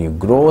revenue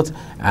growth,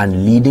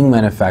 and leading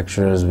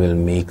manufacturers will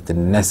make the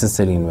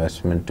necessary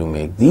investment to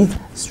make these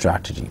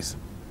strategies.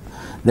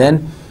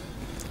 Then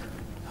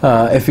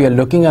if we are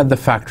looking at the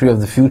factory of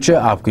the future,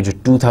 आपकी जो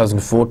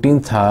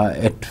 2014 था,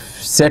 it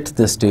set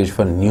the stage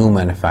for new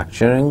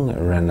manufacturing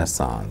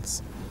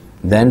renaissance.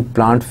 Then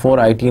plant 4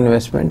 IT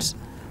investments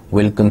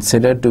will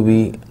consider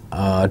to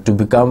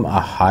become a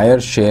higher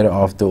share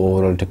of the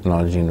overall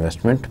technology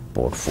investment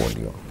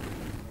portfolio.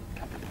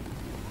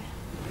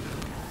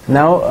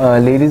 Now,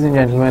 ladies and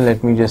gentlemen,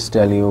 let me just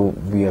tell you,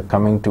 we are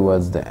coming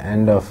towards the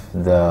end of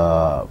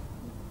the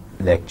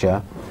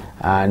lecture,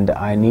 and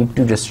I need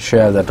to just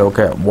share that,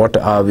 okay, what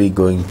are we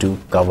going to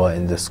cover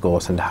in this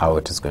course and how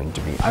it is going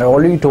to be. I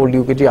already told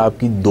you that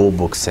आपकी 2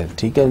 books हैं,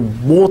 ठीक है?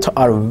 Both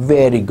are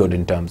very good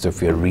in terms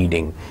of your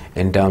reading,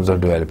 in terms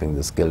of developing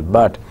the skill,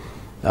 but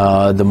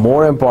the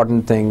more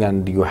important thing,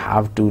 and you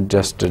have to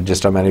just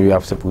मैंने भी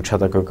आपसे पूछा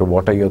था कि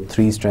what are your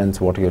 3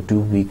 strengths, what are your 2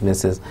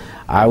 weaknesses.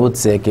 I would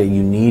say that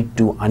you need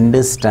to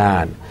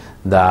understand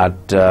that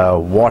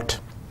what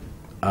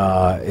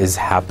is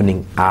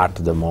happening at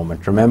the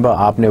moment. Remember,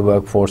 आपने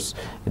workforce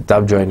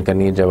तब join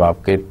करनी है जब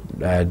आपके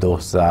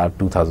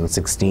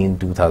 2016,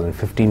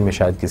 2015 में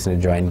शायद किसी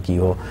ने join की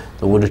हो,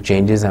 तो वो जो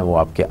changes हैं वो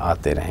आपके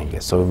आते रहेंगे.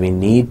 So we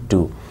need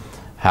to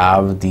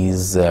have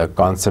these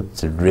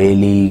concepts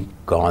really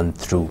gone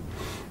through.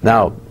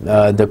 Now,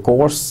 the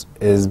course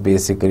is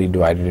basically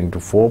divided into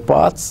 4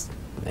 parts.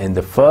 In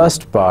the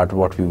first part,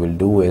 what we will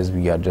do is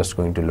we are just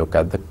going to look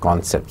at the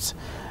concepts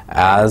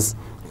as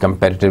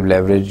competitive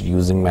leverage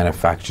using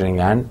manufacturing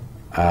and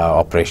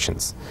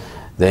operations,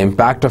 the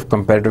impact of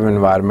competitive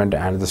environment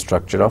and the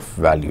structure of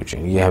value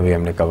chain. ये अभी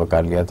हमने cover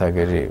कर लिया था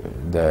कि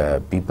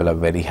the people are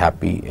very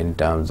happy in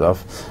terms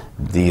of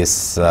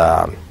these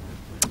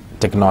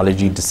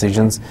technology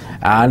decisions,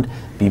 and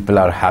people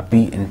are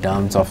happy in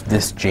terms of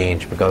this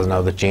change because now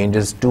the change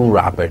is too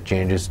rapid,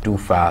 change is too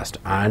fast.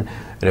 And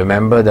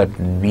remember that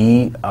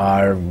we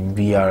are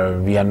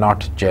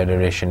not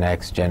generation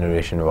X,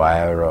 generation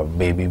Y, or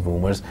baby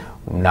boomers.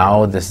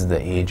 Now this is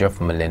the age of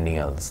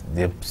millennials.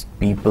 The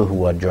people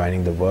who are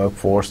joining the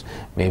workforce,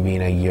 maybe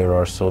in a year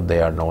or so,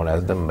 they are known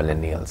as the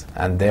millennials,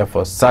 and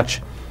therefore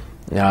such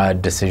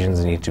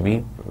decisions need to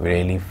be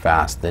really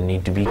fast. They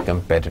need to be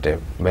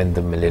competitive when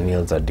the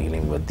millennials are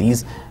dealing with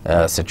these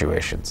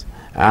situations.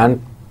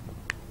 And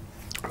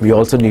we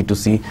also need to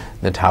see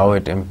that how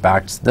it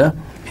impacts the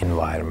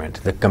environment,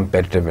 the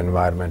competitive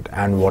environment,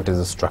 and what is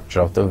the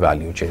structure of the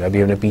value chain.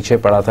 अभी हमने पीछे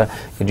पढ़ा था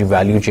कि जो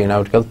value chain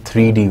आजकल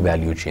 3D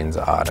value chains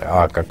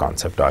का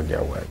concept आ गया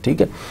हुआ है,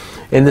 ठीक है?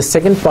 In the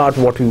second part,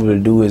 what we will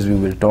do is we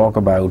will talk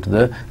about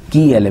the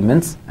key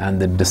elements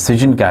and the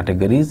decision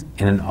categories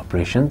in an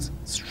operations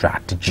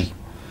strategy.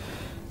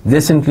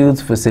 This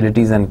includes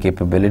facilities and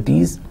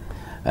capabilities,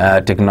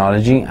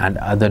 technology, and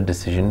other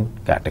decision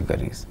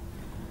categories.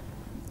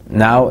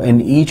 Now,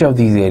 in each of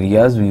these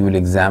areas, we will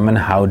examine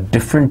how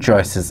different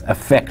choices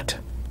affect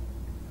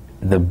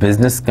the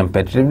business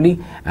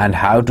competitively and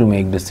how to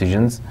make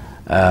decisions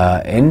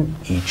in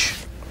each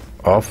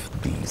of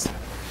these.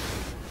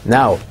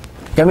 Now,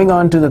 coming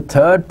on to the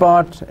third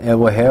part,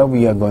 over here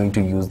we are going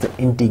to use the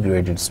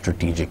integrated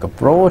strategic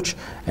approach,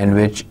 in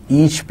which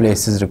each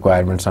places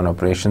requirements on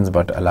operations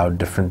but allow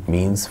different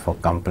means for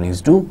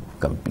companies to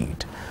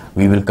compete.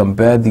 We will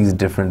compare these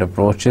different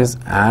approaches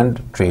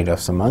and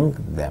trade-offs among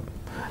them.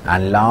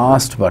 And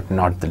last but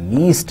not the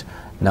least,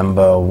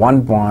 number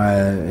 1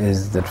 point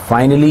is that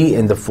finally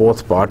in the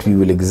fourth part we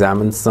will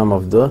examine some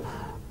of the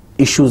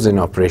issues in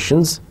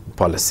operations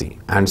policy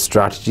and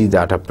strategy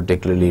that are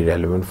particularly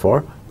relevant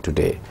for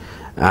today.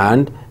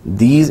 And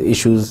these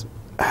issues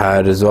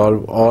have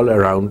resolved all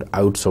around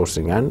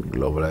outsourcing and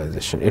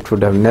globalization. It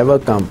would have never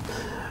come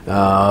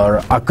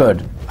or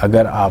occurred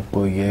agar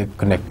aapko ye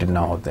connected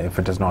na hota, if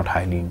it is not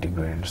highly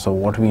integrated. So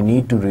what we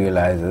need to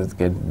realize is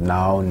that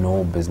now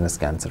no business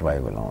can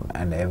survive alone,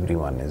 and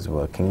everyone is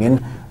working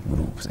in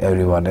groups,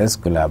 everyone is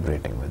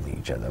collaborating with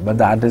each other. But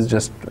that is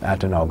just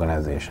at an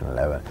organizational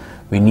level.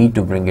 We need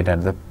to bring it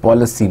at the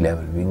policy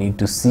level. We need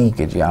to see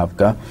कि जी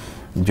आपका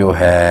जो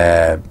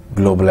है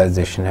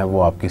globalisation है वो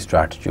आपकी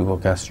strategy को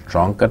क्या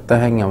strong करता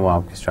है या वो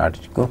आपकी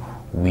स्ट्रैटेजी को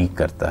वीक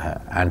करता है,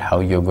 and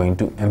how you are going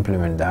to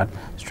implement that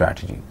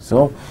strategy.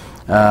 So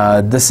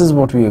this is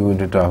what we are going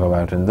to talk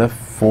about in the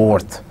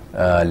fourth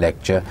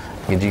lecture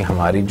कि जी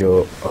हमारी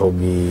जो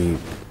होगी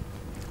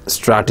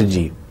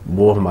स्ट्रैटेजी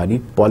वो हमारी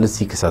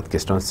पॉलिसी के साथ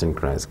किस तरह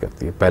सिंक्रोनाइज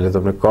करती है। पहले तो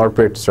हमने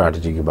कॉर्पोरेट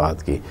स्ट्रैटेजी की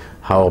बात की,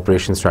 how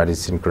operation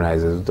strategy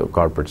सिंक्रोनाइजेस the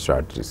corporate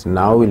strategies.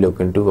 Now we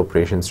look into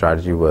operation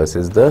strategy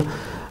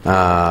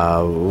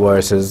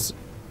versus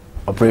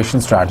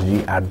operation strategy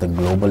at the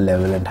global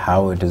level and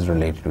how it is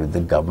related with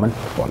the government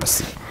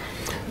policy.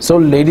 So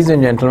ladies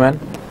and gentlemen,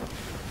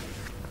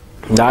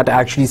 that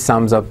actually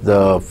sums up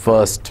the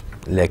first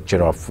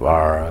lecture of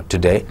our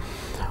today.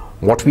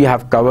 What we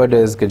have covered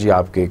is कि जी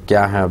आपके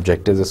क्या हैं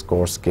objectives इस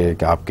course के,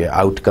 कि आपके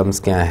outcomes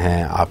क्या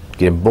हैं,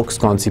 आपके books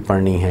कौन सी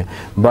पढ़नी हैं.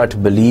 But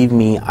believe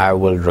me, I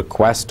will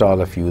request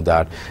all of you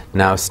that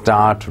now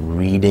start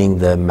reading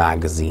the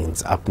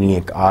magazines. अपनी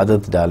एक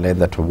आदत डालें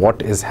that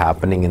what is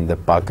happening in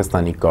the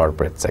Pakistani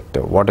corporate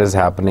sector, what is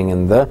happening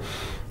in the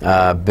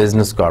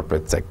business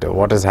corporate sector,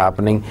 what is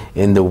happening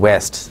in the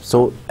West.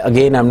 So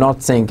again, I'm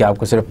not saying कि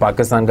आपको सिर्फ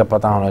पाकिस्तान का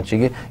पता होना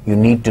चाहिए. You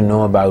need to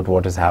know about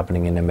what is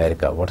happening in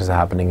America, what is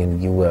happening in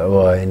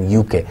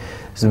UK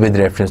with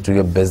reference to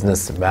your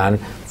business. And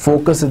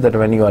focus is that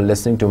when you are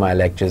listening to my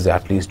lectures,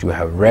 at least you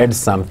have read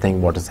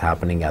something what is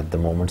happening at the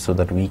moment, so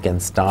that we can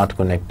start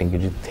connecting कि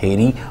जो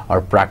theory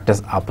और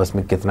practice आपस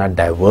में कितना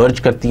diverge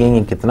करती है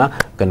या कितना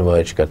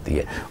converge करती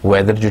है.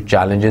 Whether जो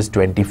challenges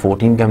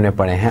 2014 के हमने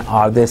पढ़े हैं,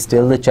 are they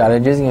still the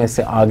challenges या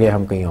इससे आगे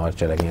हम कहीं और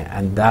चले गए.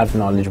 And that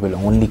knowledge will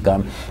only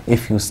come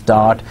if you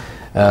start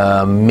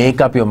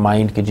make up your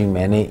mind कि जी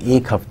मैंने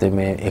एक हफ्ते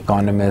में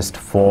इकोनॉमिस्ट,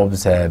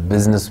 फोर्ब्स है,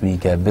 बिजनेस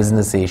वीक है,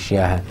 बिजनेस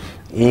एशिया है,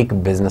 एक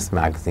बिजनेस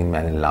मैगजीन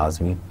मैंने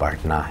लाजमी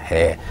पढ़ना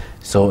है.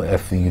 So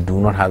if you do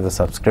not have the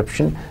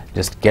subscription,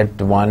 just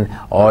get one,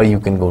 or you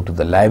can go to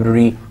the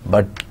library.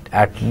 But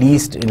at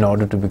least in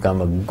order to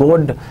become a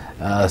good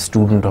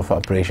student of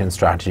operation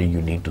strategy,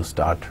 you need to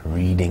start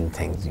reading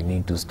things. You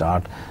need to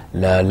start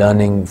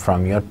learning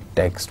from your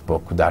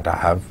textbook that I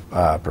have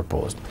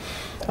proposed.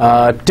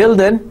 Till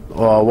then,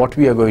 what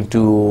we are going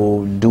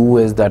to do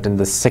is that in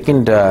the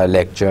second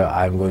lecture,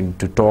 I'm going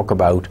to talk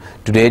about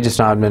today just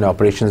now in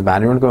operations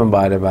management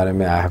के बारे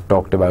में I have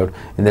talked about.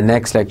 In the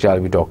next lecture, I'll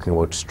be talking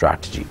about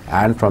strategy,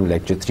 and from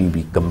lecture 3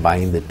 we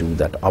combine the two,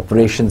 that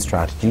operation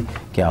strategy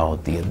क्या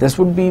होती है. This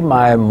would be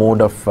my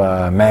mode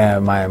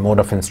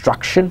of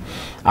instruction.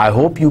 I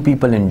hope you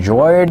people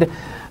enjoyed.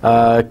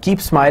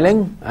 Keep smiling,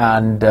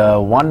 and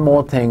one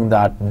more thing,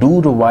 that do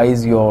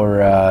revise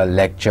your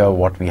lecture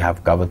what we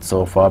have covered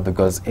so far,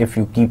 because if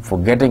you keep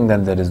forgetting,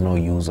 then there is no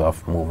use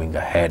of moving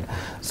ahead.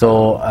 So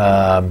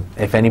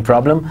if any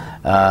problem,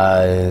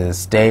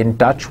 stay in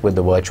touch with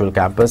the virtual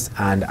campus,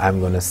 and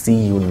I'm going to see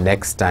you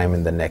next time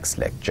in the next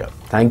lecture.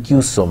 Thank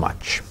you so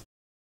much.